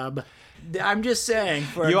job. I'm just saying.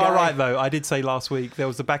 For You a are guy, right, though. I did say last week there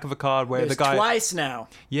was the back of a card where There's the guy. twice now.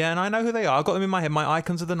 Yeah, and I know who they are. I've got them in my head. My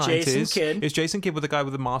icons of the 90s. Jason Kidd. It's Jason Kidd with the guy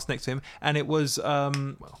with the mask next to him, and it was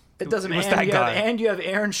It doesn't. It was and that you guy. Have, and you have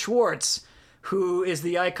Aaron Schwartz, who is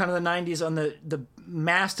the icon of the '90s on the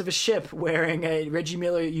mast of a ship wearing a Reggie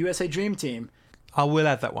Miller USA Dream Team I will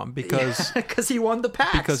add that one because because he won the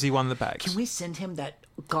packs. because he won the packs. Can we send him that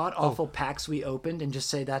god awful packs we opened and just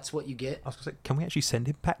say that's what you get? I was going to say, can we actually send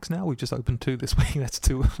him packs now? We've just opened 2 this week. That's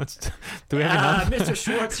 2. Do we have enough? Mr.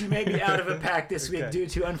 Schwartz, you may be out of a pack this week due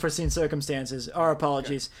to unforeseen circumstances. Our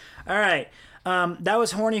apologies. All right. That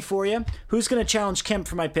was horny for you. Who's going to challenge Kemp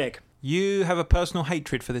for my pick? You have a personal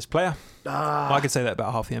hatred for this player. Well, I could say that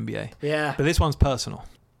about half the NBA. Yeah. But this one's personal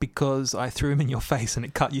because I threw him in your face and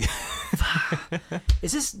it cut you.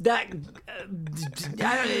 Is this that? I don't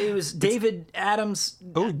know. It was David Adams.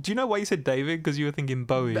 Oh, do you know why you said David? Because you were thinking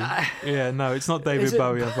Bowie. Yeah, no, it's not David Is it-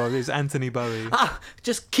 Bowie. I thought. It's Anthony Bowie.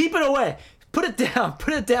 Just keep it away. Put it down.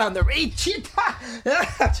 Put it down.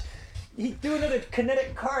 He threw another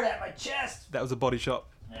kinetic card at my chest. That was a body shot.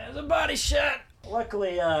 There's a body shot.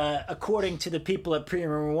 Luckily, according to the people at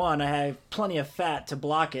Premier One, I have plenty of fat to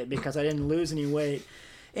block it because I didn't lose any weight.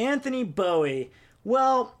 Anthony Bowie.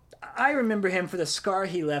 Well, I remember him for the scar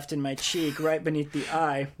he left in my cheek right beneath the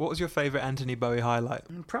eye. What was your favorite Anthony Bowie highlight?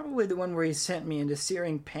 Probably the one where he sent me into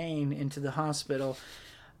searing pain into the hospital.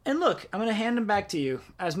 And look, I'm going to hand him back to you.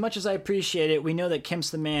 As much as I appreciate it, we know that Kemp's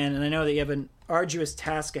the man, and I know that you have an arduous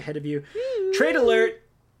task ahead of you. Trade alert!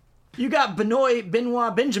 You got Benoit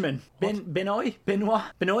Benjamin.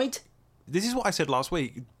 Benoit? This is what I said last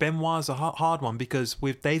week. Benoit's a hard one because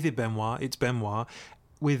with David Benoit, it's Benoit.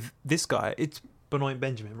 With this guy, it's Benoit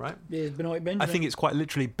Benjamin, right? Is Benoit Benjamin? I think it's quite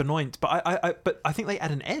literally Benoit, but I think they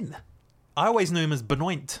add an N. I always knew him as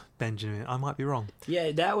Benoit Benjamin. I might be wrong.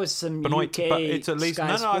 Yeah, that was some Benoit, UK but it's at least Sky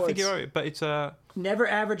no. Sports. I think you're right, but it's Never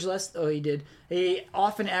averaged less. Oh, he did. He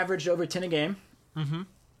often averaged over 10 a game. Mm-hmm.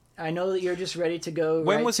 I know that you're just ready to go.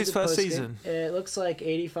 When right was to his the first post-game. season? It looks like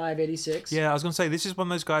 85, 86. Yeah, I was going to say this is one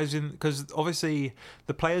of those guys because obviously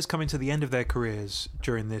the players coming to the end of their careers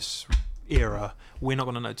during this era, we're not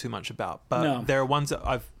going to know too much about, but No. there are ones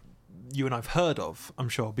that you and I've heard of, I'm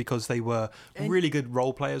sure, because they were really good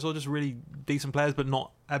role players or just really decent players, but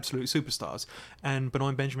not absolute superstars. And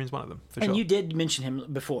Benoit Benjamin's one of them, for And sure. you did mention him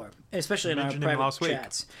before, especially in our mentioned him private last week.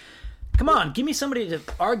 chats. Come on, give me somebody to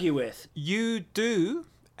argue with. You do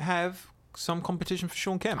have some competition for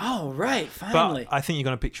Sean Kemp. Oh, right, finally. But I think you're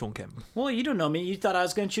going to pick Sean Kemp. Well, you don't know me. You thought I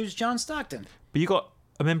was going to choose John Stockton. But you got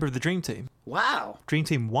a member of the Dream Team. Wow. Dream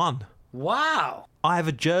Team 1. Wow. I have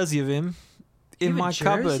a jersey of him in You have a my jersey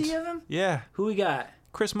cupboard. of him? Yeah. Who we got?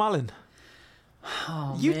 Chris Mullin.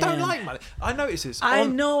 Oh, You man. don't like Mullin. I noticed this. I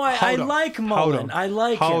know I Hold on. like Hold Mullin. on. I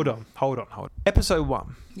like Hold him. on. Episode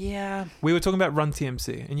 1. Yeah. We were talking about Run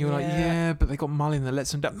TMC, and you were like, Yeah. yeah, but they got Mullin that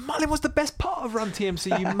lets them down. Mullin was the best part of Run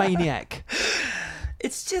TMC, you maniac.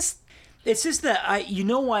 It's just that you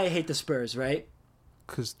know why I hate the Spurs, right?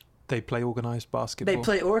 Because they play organised basketball. They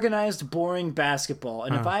play organized, boring basketball.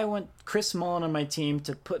 And if I want Chris Mullin on my team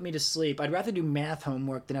to put me to sleep, I'd rather do math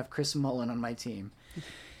homework than have Chris Mullin on my team.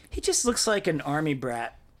 He just looks like an army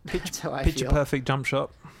brat. That's how I Picture feel. perfect jump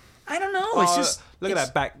shot. I don't know. It's just look at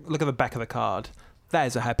that back. Look at the back of the card. That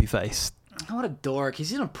is a happy face. What a dork.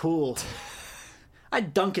 He's in a pool.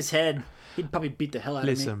 I'd dunk his head. He'd probably beat the hell out of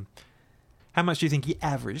me. Listen, how much do you think he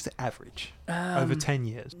averaged? Over 10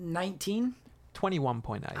 years. 19?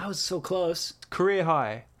 21.8. I was so close. Career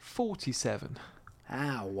high, 47.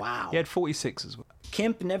 Ah, wow. He had 46 as well.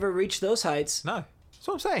 Kemp never reached those heights. No, that's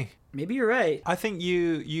what I'm saying. Maybe you're right. I think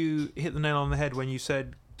you hit the nail on the head when you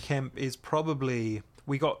said Kemp is probably...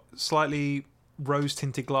 We got slightly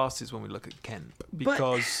rose-tinted glasses when we look at Kemp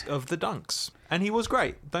because of the dunks. And he was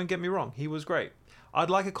great. Don't get me wrong. He was great. I'd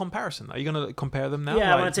like a comparison. Are you going to compare them now?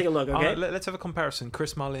 Yeah, I want to take a look, okay? Let's have a comparison.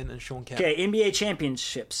 Chris Mullin and Sean Kemp. Okay, NBA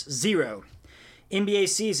championships, 0. NBA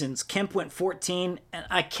seasons, Kemp went 14, and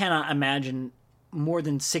I cannot imagine more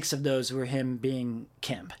than 6 of those were him being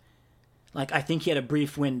Kemp. Like, I think he had a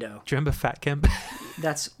brief window. Do you remember Fat Kemp? We were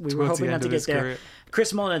Towards the hoping not end to of get his there. career.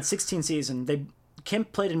 Chris Mullin had 16 season.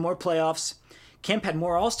 Kemp played in more playoffs. Kemp had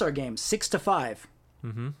more All-Star games, 6-5.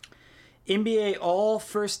 Mm-hmm. NBA All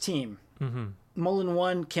First Team. Mm-hmm. Mullin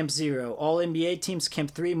 1, Kemp 0. All NBA teams,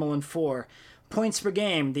 Kemp 3, Mullin 4. Points per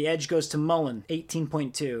game, the edge goes to Mullin,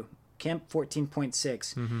 18.2. Kemp, 14.6.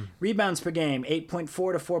 Mm-hmm. Rebounds per game, 8.4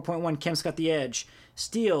 to 4.1. Kemp's got the edge.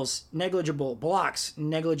 Steals, negligible. Blocks,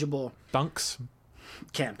 negligible. Dunks?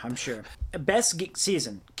 Kemp, I'm sure. Best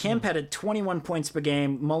season. Kemp had 21 points per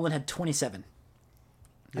game. Mullin had 27.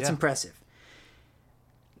 That's impressive.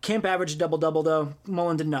 Kemp averaged double-double, though.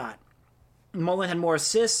 Mullin did not. Mullin had more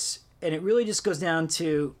assists, and it really just goes down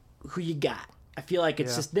to who you got. I feel like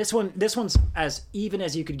it's just this one's as even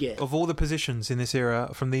as you could get. Of all the positions in this era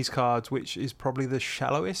from these cards, which is probably the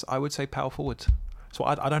shallowest, I would say power forward. So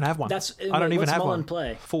I don't have one. I don't even what's have Mullin one.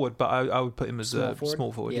 play? Forward, but I would put him as a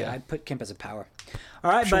small forward. Yeah, I'd put Kemp as a power. All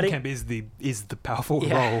right, Sean buddy. Kemp is the power forward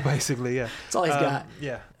role, basically. Yeah, That's all he's got.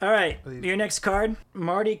 Yeah, All right, your next card,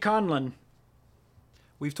 Marty Conlon.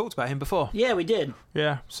 we've talked about him before. Yeah, we did.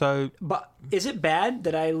 Yeah, so But is it bad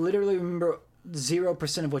that I literally remember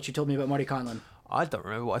 0% of what you told me about Marty Conlon? I don't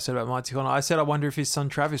remember what I said about Marty Conlon. I said I wonder if his son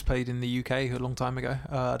Travis played in the UK a long time ago.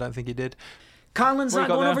 I don't think he did. Conlon's What not you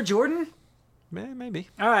got going there? over Jordan? Yeah, maybe.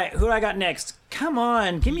 All right, who do I got next? Come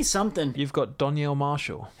on, give me something. You've got Donyell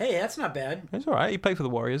Marshall. Hey, that's not bad. It's all right. He played for the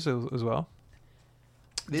Warriors as well.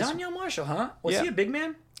 Donyell Marshall, huh? Was Yeah. he a big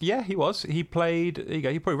man? Yeah, he was. He played. There you go.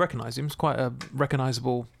 You probably recognise him. It's quite a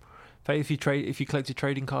recognisable. If you collected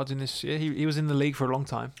trading cards in this year, he was in the league for a long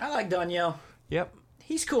time. I like Donyell. Yep.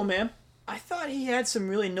 He's cool, man. I thought he had some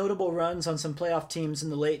really notable runs on some playoff teams in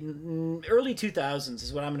the early 2000s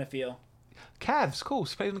is what I'm going to feel. Cavs, cool.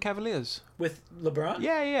 He played in the Cavaliers. With LeBron?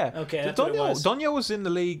 Yeah. Okay, that's what it was. Donio was in the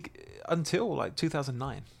league until like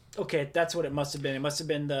 2009. Okay, that's what it must have been. It must have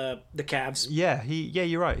been the Cavs. Yeah,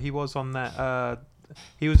 you're right. He was on that.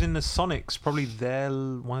 He was in the Sonics, probably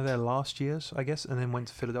one of their last years, I guess, and then went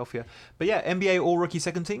to Philadelphia. But yeah, NBA All-Rookie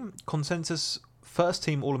second team, consensus first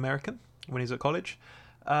team All-American when he was at college.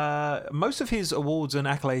 Most of his awards and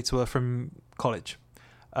accolades were from college.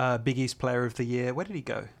 Big East Player of the Year. Where did he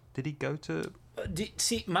go? Did he go to...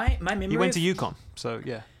 See, my memory... He went to UConn, so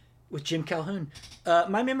yeah. With Jim Calhoun.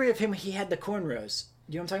 My memory of him, he had the cornrows.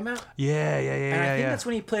 Do you know what I'm talking about? Yeah. And I think that's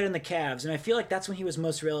when he played in the Cavs, and I feel like that's when he was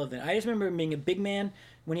most relevant. I just remember him being a big man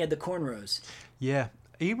when he had the cornrows. Yeah,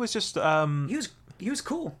 he was just... He was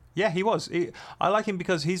cool. Yeah, he was. I like him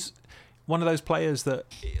because he's one of those players that,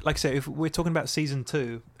 like I say, if we're talking about season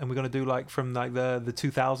 2 and we're going to do like from like the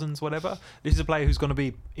 2000s, whatever, this is a player who's going to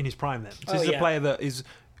be in his prime then. This is a player that is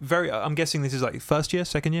very... I'm guessing this is like first year,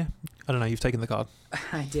 second year? I don't know, you've taken the card.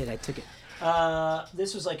 I did, I took it.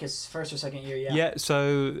 This was like his first or second year, yeah. Yeah,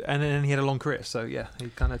 so, and then he had a long career, so yeah, he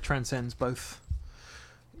kind of transcends both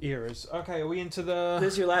eras. Okay, are we into the...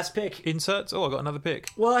 This is your last pick. Inserts? Oh, I got another pick.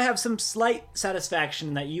 Well, I have some slight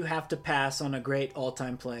satisfaction that you have to pass on a great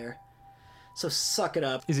all-time player. So suck it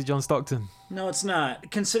up. Is it John Stockton? No, it's not.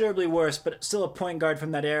 Considerably worse, but still a point guard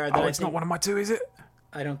from that era. It's not one of my two, is it?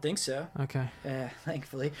 I don't think so. Okay.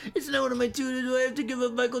 Thankfully. It's not one of my two. Do I have to give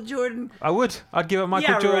up Michael Jordan? I would. I'd give up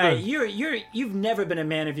Michael Jordan. Right. You've never been a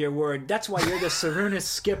man of your word. That's why you're the Sarunas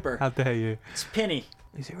skipper. How dare you? It's Penny.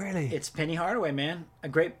 Is it really? It's Penny Hardaway, man. A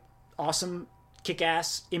great, awesome,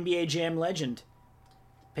 kick-ass NBA Jam legend.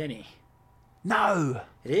 Penny. No.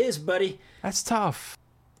 It is, buddy. That's tough.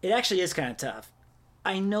 It actually is kind of tough.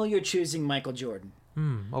 I know you're choosing Michael Jordan.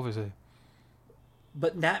 Obviously.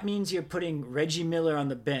 But that means you're putting Reggie Miller on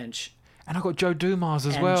the bench. And I've got Joe Dumars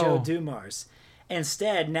as well. And Joe Dumars.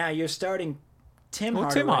 Instead, now you're starting Tim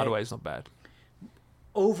Hardaway. Tim Hardaway's not bad.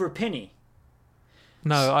 Over Penny.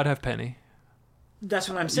 No, I'd have Penny. That's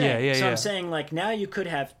what I'm saying. Yeah. I'm saying, like, now you could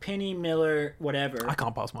have Penny, Miller, whatever. I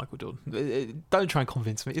can't pass Michael Jordan. Don't try and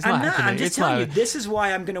convince me. It's not happening. I'm just telling you, this is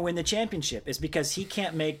why I'm going to win the championship. Is because he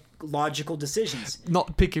can't make logical decisions.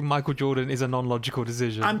 Not picking Michael Jordan is a non-logical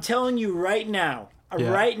decision. I'm telling you right now. Yeah.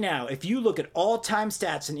 Right now, if you look at all-time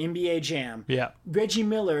stats in NBA Jam, Reggie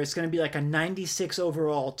Miller is going to be like a 96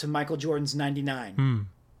 overall to Michael Jordan's 99.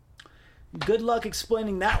 Good luck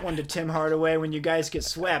explaining that one to Tim Hardaway when you guys get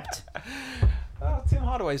swept. Oh, Tim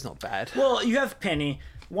Hardaway's not bad. Well, you have Penny,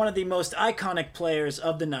 one of the most iconic players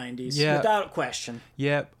of the 90s, without question.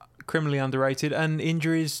 Yeah, criminally underrated, and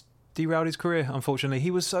injuries derailed his career, unfortunately. He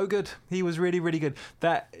was so good. He was really, really good.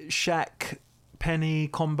 That Shaq... Penny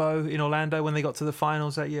combo in Orlando when they got to the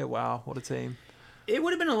finals that year. Wow, what a team. It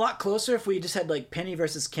would have been a lot closer if we just had like Penny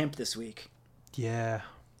versus Kemp this week. Yeah.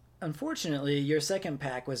 Unfortunately, your second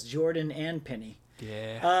pack was Jordan and Penny.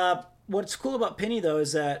 Yeah. What's cool about Penny, though,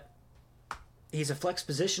 is that he's a flex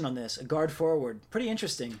position on this, a guard forward. Pretty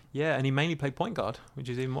interesting. Yeah, and he mainly played point guard, which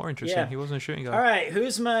is even more interesting. Yeah. He wasn't a shooting guard. All right,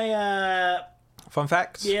 who's my... Fun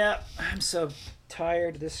facts? Yeah, I'm so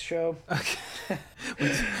tired of this show. Okay.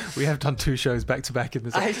 we have done 2 shows back to back in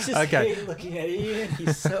this. I just hate looking at Ian.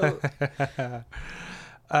 He's so...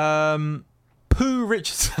 Pooh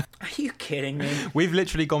Richardson. Are you kidding me? We've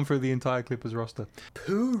literally gone through the entire Clippers roster.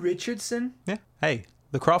 Pooh Richardson? Yeah. Hey,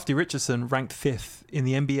 the crafty Richardson ranked 5th in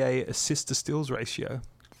the NBA assist-to-steals ratio.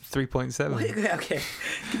 3.7. Okay.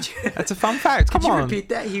 That's a fun fact. Come on. Could you repeat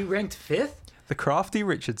that? He ranked 5th? The crafty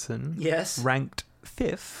Richardson ranked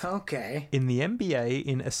 5th in the NBA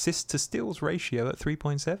in assist-to-steals ratio at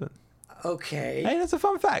 3.7. Okay. Hey, that's a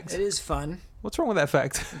fun fact. It is fun. What's wrong with that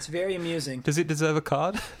fact? It's very amusing. Does it deserve a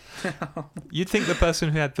card? No. You'd think the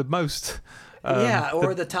person who had the most...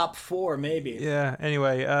 the top 4, maybe. Yeah,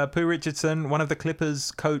 anyway, Pooh Richardson, one of the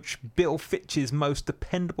Clippers coach Bill Fitch's most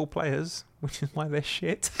dependable players, which is why they're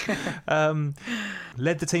shit,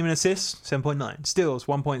 led the team in assists, 7.9, steals,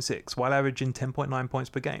 1.6, while averaging 10.9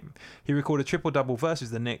 points per game. He recorded triple-double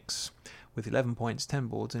versus the Knicks with 11 points, 10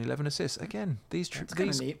 boards, and 11 assists. Again, these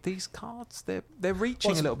cards, they're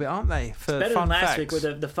reaching a little bit, aren't they? For better fun than last facts. week,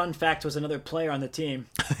 where the fun fact was another player on the team.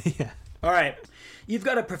 Yeah. All right. You've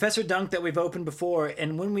got a Professor Dunk that we've opened before,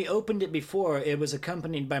 and when we opened it before, it was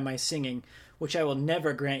accompanied by my singing, which I will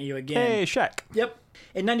never grant you again. Hey, Shaq. Yep.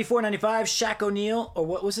 In 94-95, Shaq O'Neal, or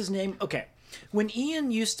what was his name? Okay. When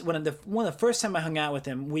Ian used to, one of the first time I hung out with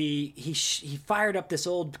him, he fired up this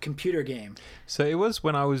old computer game. So it was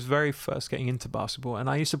when I was very first getting into basketball, and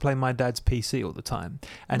I used to play my dad's PC all the time.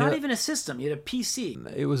 And Not even a system, you had a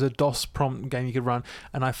PC. it was a DOS prompt game you could run,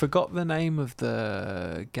 and I forgot the name of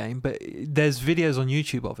the game, but there's videos on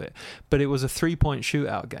YouTube of it. But it was a 3-point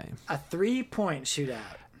shootout game. A 3-point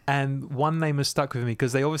shootout. And one name has stuck with me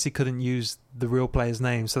because they obviously couldn't use the real player's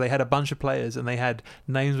name. So they had a bunch of players and they had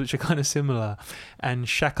names which are kind of similar. And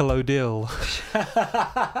Shackle O'Deal.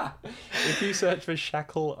 If you search for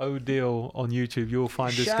Shackle O'Deal on YouTube, you'll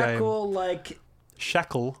find this game. Shackle, like...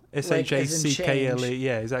 Shackle, SHACKLE.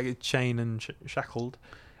 Yeah, exactly. Chain and shackled.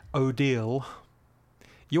 O'Deal.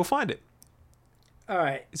 You'll find it. All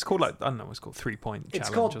right. It's called I don't know, it's called 3-point challenge. It's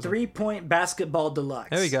called 3-point basketball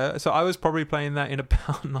deluxe. There we go. So I was probably playing that in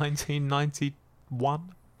about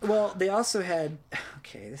 1991. Well, they also had.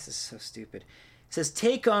 Okay, this is so stupid. It says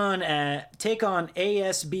take on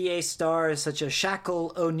ASBA stars such as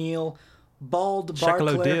Shackle O'Neal, Bald Shackle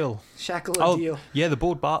Barkler. O'Deal. Shackle Oh, O'Deal. yeah, the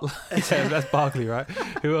Bald Bartley. Yeah, that's Barkley, right?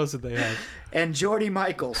 Who else did they have? And Jordy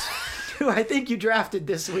Michaels, who I think you drafted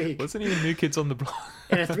this week. Wasn't even New Kids on the Block?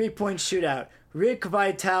 In a 3-point shootout. Rick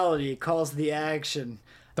Vitality calls the action.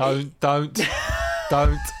 Don't.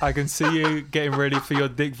 I can see you getting ready for your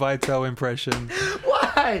Dick Vitale impression.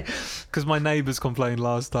 Why? Because my neighbours complained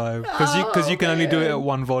last time. Because you can only do it at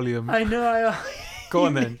one volume. I know. Go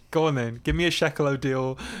on then. Give me a Shackle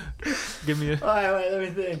O'Deal. Give me a... All right, wait, let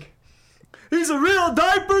me think. He's a real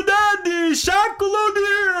diaper daddy, Shackle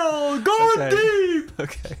O'Neal, going deep.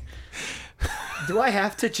 Okay. Do I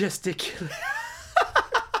have to gesticulate?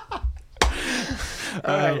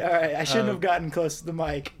 All right. I shouldn't have gotten close to the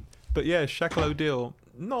mic. But yeah, Shackle O'Deal,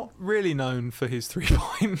 not really known for his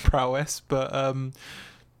 3-point prowess, but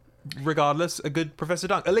regardless, a good Professor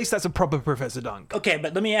Dunk. At least that's a proper Professor Dunk. Okay,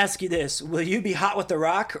 but let me ask you this. Will you be hot with the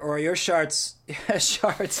Rock, or are your shards...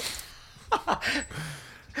 shards...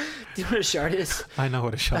 Do you know what a shard is? I know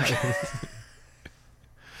what a shot is.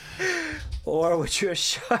 Or with your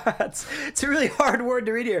shots... It's a really hard word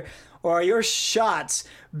to read here. Or are your shots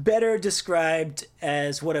better described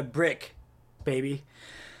as what a brick, baby?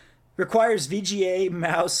 Requires VGA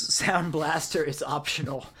mouse sound blaster is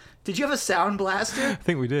optional. Did you have a sound blaster? I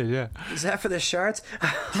think we did, yeah. Is that for the shards?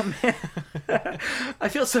 Oh, man. I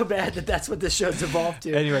feel so bad that that's what this show's evolved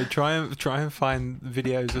to. Anyway, try and find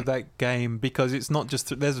videos of that game, because it's not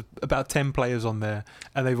just... There's about 10 players on there,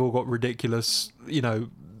 and they've all got ridiculous,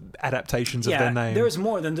 adaptations of their name. There's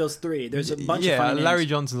more than those 3. There's a bunch of funny Larry names.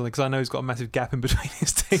 Johnson, because I know he's got a massive gap in between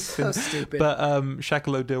his teeth. So stupid. But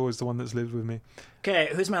Shackle O'Deal was the one that's lived with me. Okay,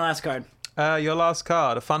 who's my last card? Your last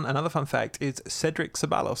card, another fun fact, is Cedric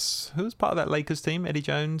Ceballos, who's part of that Lakers team. Eddie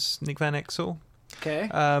Jones, Nick Van Exel. Okay.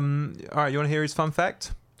 All right, you want to hear his fun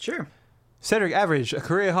fact? Sure. Cedric averaged a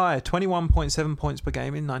career high 21.7 points per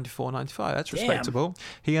game in 94-95. That's respectable.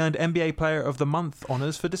 He earned NBA Player of the Month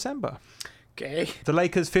honours for December. Okay. The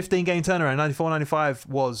Lakers' 15-game turnaround 94-95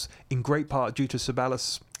 was in great part due to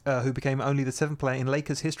Ceballos, who became only the 7th player in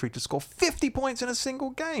Lakers history to score 50 points in a single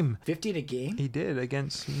game. 50 in a game? He did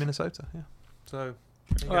against Minnesota, yeah. So,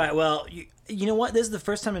 all right, well, you know what? This is the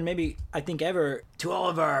first time in maybe, I think, ever, to all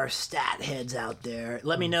of our stat heads out there,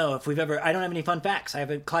 let me know if we've ever... I don't have any fun facts. I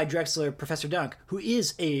have a Clyde Drexler Professor Dunk, who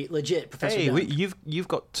is a legit Professor Dunk. You've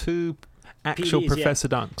got 2... actual PDs, Professor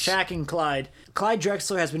Dunks. Shaq and Clyde. Clyde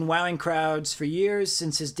Drexler has been wowing crowds for years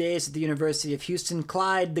since his days at the University of Houston.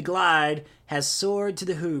 Clyde the Glide has soared to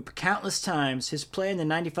the hoop countless times. His play in the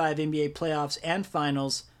 95 NBA playoffs and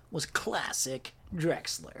finals was classic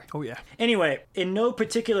Drexler. Oh, yeah. Anyway, in no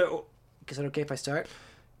particular... Is it okay if I start?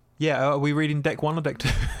 Yeah, are we reading deck 1 or deck 2?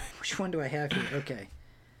 Which one do I have here? Okay.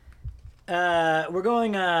 We're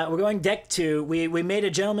going deck 2. We made a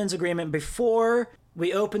gentleman's agreement before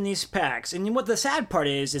we open these packs. And what the sad part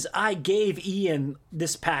is I gave Ian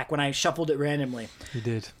this pack when I shuffled it randomly. You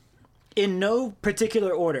did. In no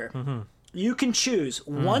particular order. Mm-hmm. You can choose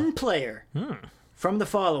one player from the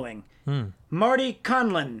following. Marty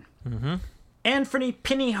Conlon. Mm-hmm. Anthony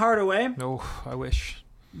Penny Hardaway. Oh, I wish.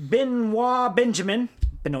 Benoit Benjamin.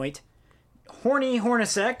 Benoit. Horny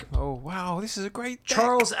Hornacek. Oh, wow. This is a great deck.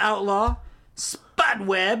 Charles Outlaw. Spud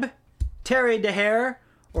Webb. Terry DeHare.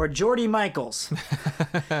 Or Jordy Michaels.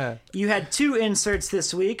 You had 2 inserts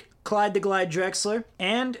this week. Clyde the Glide Drexler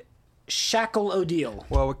and Shackle O'Deal.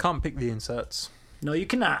 Well, we can't pick the inserts. No, you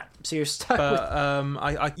cannot. So you're stuck with...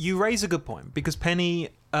 But you raise a good point, because Penny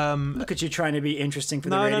Look at you trying to be interesting for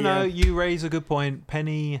the radio. No. You raise a good point.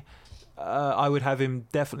 Penny, I would have him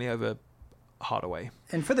definitely over Hardaway.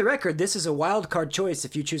 And for the record, this is a wild card choice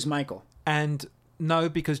if you choose Michael. And no,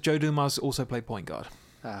 because Joe Dumas also played point guard.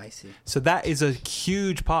 Ah, I see. So that is a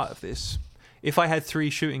huge part of this. If I had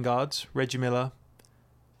 3 shooting guards, Reggie Miller,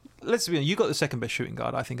 let's be honest, you got the second best shooting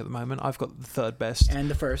guard, I think, at the moment. I've got the third best.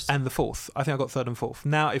 And the first. And the fourth. I think I got third and fourth.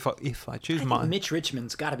 Now, if I choose mine. Mitch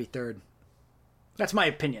Richmond's got to be third. That's my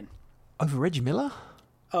opinion. Over Reggie Miller?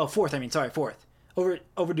 Oh, fourth. Fourth.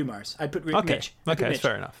 Over Dumars. I'd put Okay. Mitch. I'd put Okay, Mitch. that's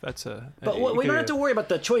fair enough. That's But we don't have to worry about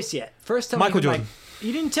the choice yet. First, tell Michael me who Jordan.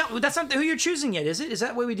 You didn't tell. That's not who you're choosing yet, is it? Is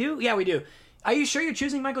that what we do? Yeah, we do. Are you sure you're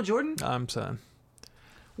choosing Michael Jordan? I'm certain.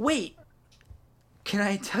 Wait. Can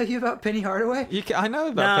I tell you about Penny Hardaway? I know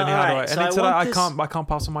about No, Penny all Hardaway, right, and so it's I that want I can't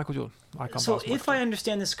pass on Michael Jordan. I can't So pass on if Michael I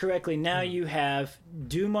understand this correctly, now you have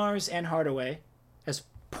Dumars and Hardaway as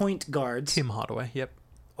point guards. Tim Hardaway. Yep.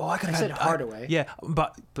 Oh, I could I have said had Hardaway. yeah,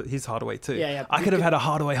 but his Hardaway too. Yeah. I You could have could- had a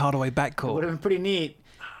Hardaway Would backcourt. have been pretty neat.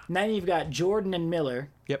 Now you've got Jordan and Miller,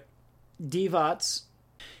 Yep. Divac.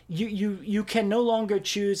 You can no longer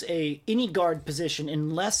choose any guard position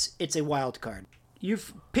unless it's a wild card.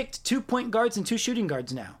 You've picked 2 point guards and 2 shooting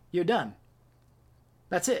guards now. You're done.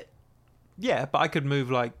 That's it. Yeah, but I could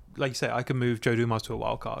move like you say, I could move Joe Dumas to a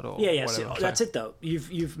wild card or Yeah. whatever. So I'm that's saying. it though.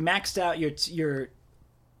 You've maxed out your.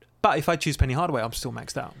 But if I choose Penny Hardaway, I'm still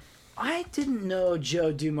maxed out. I didn't know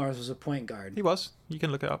Joe Dumars was a point guard. He was. You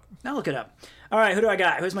can look it up. Now look it up. All right, who do I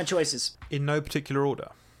got? Who's my choices? In no particular order.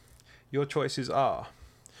 Your choices are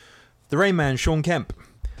the Rain Man, Sean Kemp,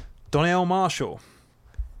 Donnell Marshall,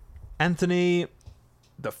 Anthony,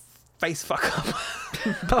 the face fuck up,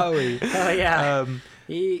 Bowie, Oh yeah.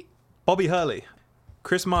 He. Bobby Hurley,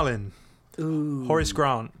 Chris Mullin, Ooh. Horace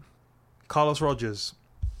Grant, Carlos Rogers,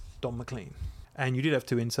 Don McLean. And you did have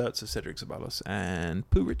 2 inserts of Cedric Ceballos and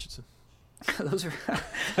Pooh Richardson. Those are.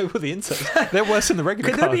 They were the inserts. They're worse than the regular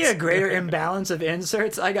Could there cards. be a greater imbalance of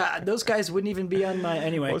inserts? I got those guys wouldn't even be on my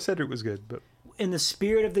anyway. Well, Cedric was good, but In the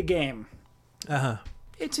spirit of the game, uh-huh.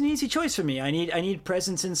 it's an easy choice for me. I need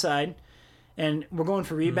presence inside, and we're going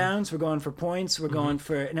for rebounds. We're going for points. We're going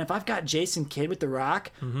for. And if I've got Jason Kidd with the Rock,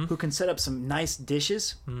 who can set up some nice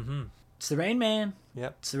dishes, it's the Rain Man.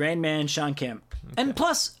 Yep. It's the Rain Man, Sean Kemp. And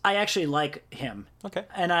plus, I actually like him. Okay.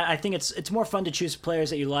 And I think it's more fun to choose players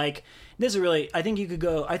that you like. This is really, I think you could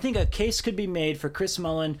go, I think a case could be made for Chris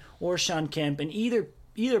Mullin or Sean Kemp, and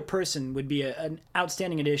either person would be an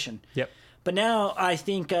outstanding addition. Yep. But now I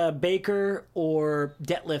think Baker or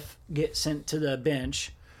Detlef get sent to the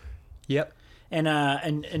bench, Yep.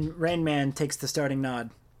 and Rain Man takes the starting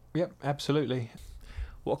nod. Yep, absolutely.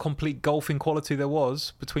 What a complete golfing quality there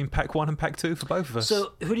was between Pack 1 and Pack 2 for both of us.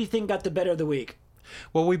 So who do you think got the better of the week?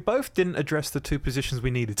 Well, we both didn't address the 2 positions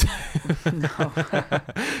we needed to. No.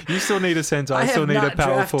 You still need a centre. I still have need not a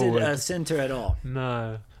power drafted forward. a center at all.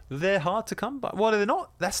 No. They're hard to come by. Well, they're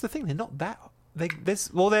not. That's the thing. They're not that.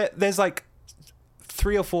 There's like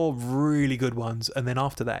 3 or 4 really good ones, and then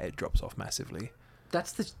after that, it drops off massively.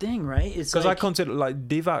 That's the thing, right? It's Because like, I consider, like,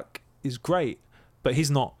 Divac is great, but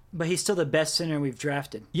he's not. but he's still the best center we've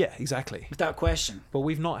drafted, Yeah, exactly. without question. But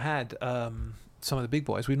we've not had some of the big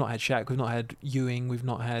boys. We've not had Shaq. We've not had Ewing. We've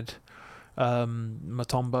not had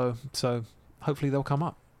Mutombo. So hopefully they'll come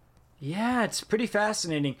up. Yeah, it's pretty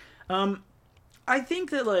fascinating. I think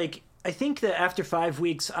that after 5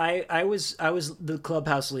 weeks, I was the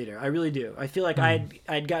clubhouse leader. I really do. I feel like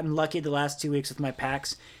I'd gotten lucky the last 2 weeks with my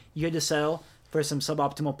packs. You had to settle for some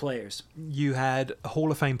suboptimal players, You had a Hall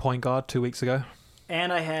of Fame point guard 2 weeks ago.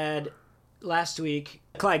 and I had last week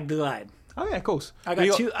Clyde Glide. Oh yeah, of course. I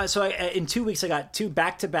got 2. So in 2 weeks, I got 2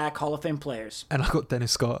 back-to-back Hall of Fame players. And I got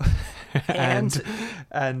Dennis Scott and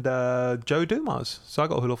Joe Dumas. So I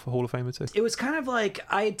got a Hall of Famer too. It was kind of like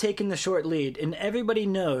I had taken the short lead, and everybody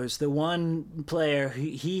knows the one player,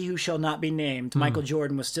 he who shall not be named, Michael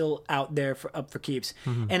Jordan, was still out there up for keeps.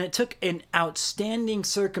 And it took an outstanding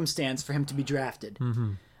circumstance for him to be drafted.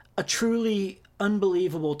 A truly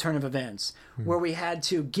unbelievable turn of events where we had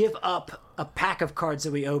to give up a pack of cards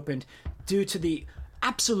that we opened due to the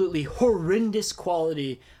absolutely horrendous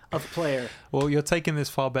quality of player. Well, you're taking this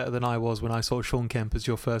far better than I was when I saw Sean Kemp as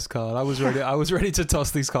your first card. I was ready to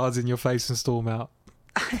toss these cards in your face and storm out.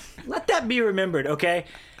 Let that be remembered, okay?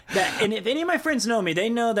 And if any of my friends know me, they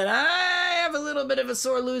know that I have a little bit of a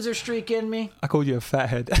sore loser streak in me. I called you a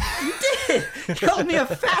fathead. You called me a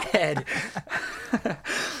fathead.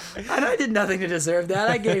 And I did nothing to deserve that.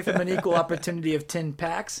 I gave him an equal opportunity of 10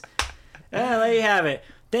 packs. There you have it.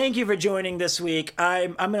 Thank you for joining this week.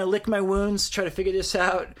 I'm going to lick my wounds, try to figure this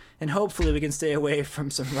out, and hopefully we can stay away from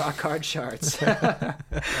some rock hard charts. I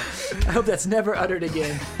hope that's never uttered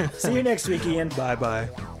again. See you next week, Ian. Bye-bye.